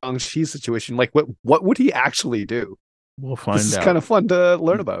in Shang-Chi's situation. Like, what would he actually do? We'll find out. This is kind of fun to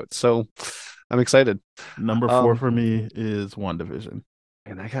learn about, so I'm excited. Number 4 for me is WandaVision.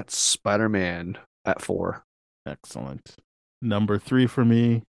 And I got Spider-Man at 4. Excellent. Number 3 for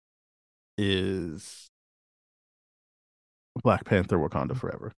me is Black Panther: Wakanda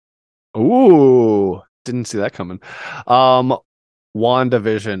Forever. Ooh, didn't see that coming.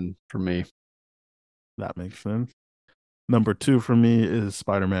 WandaVision for me. That makes sense. Number 2 for me is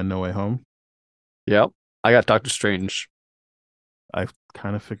Spider-Man: No Way Home. Yep. I got Doctor Strange. I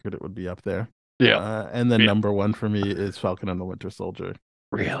kind of figured it would be up there. Yeah. And then number 1 for me is Falcon and the Winter Soldier.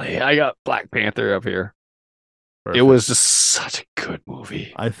 Really? I got Black Panther up here. Perfect. It was just such a good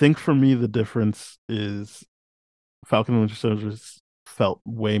movie. I think for me, the difference is Falcon and Winter Soldier felt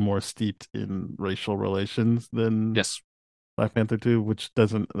way more steeped in racial relations than Black Panther 2, which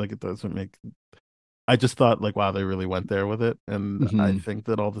doesn't make... I just thought like, wow, they really went there with it. And I Mhm. think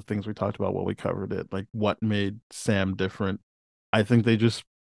that all the things we talked about while we covered it, like what made Sam different, I think they just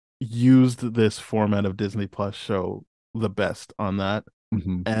used this format of Disney Plus show the best on that,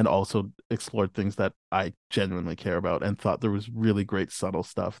 Mhm. and also explored things that I genuinely care about and thought there was really great subtle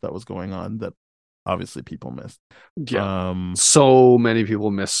stuff that was going on that obviously people missed. Yeah. So many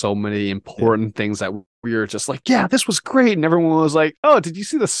people miss so many important things that we were just like, yeah, this was great. And everyone was like, oh, did you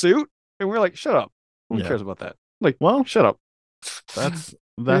see the suit? And we're like, shut up. Who Yeah. cares about that? Like, Well, shut up. That's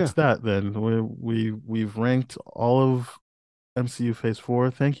Yeah. that then. We've ranked all of MCU Phase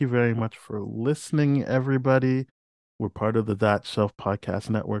 4. Thank you very much for listening, everybody. We're part of the That Shelf Podcast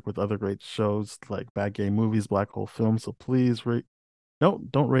Network with other great shows like Bad Game Movies, Black Hole Films. So please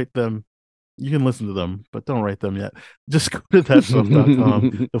don't rate them. You can listen to them, but don't rate them yet. Just go to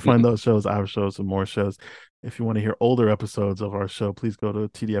thatshelf.com to find those shows, our shows, and more shows. If you want to hear older episodes of our show, please go to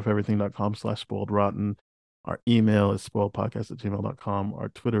tdfeverything.com/spoiledrotten. Our email is spoiledpodcast@gmail.com. Our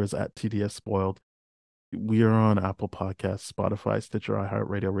Twitter is @tdsspoiled. We are on Apple Podcasts, Spotify, Stitcher,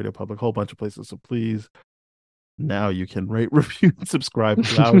 iHeartRadio, Radio Public, a whole bunch of places. So please, now you can rate, review, and subscribe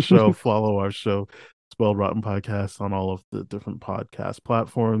to our show. Follow our show, Spoiled Rotten Podcast, on all of the different podcast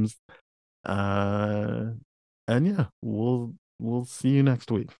platforms. And yeah, we'll see you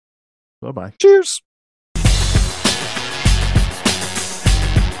next week. Bye-bye. Cheers.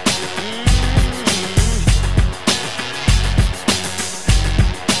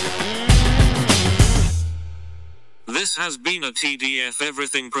 This has been a TDF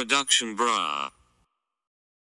Everything production, brah.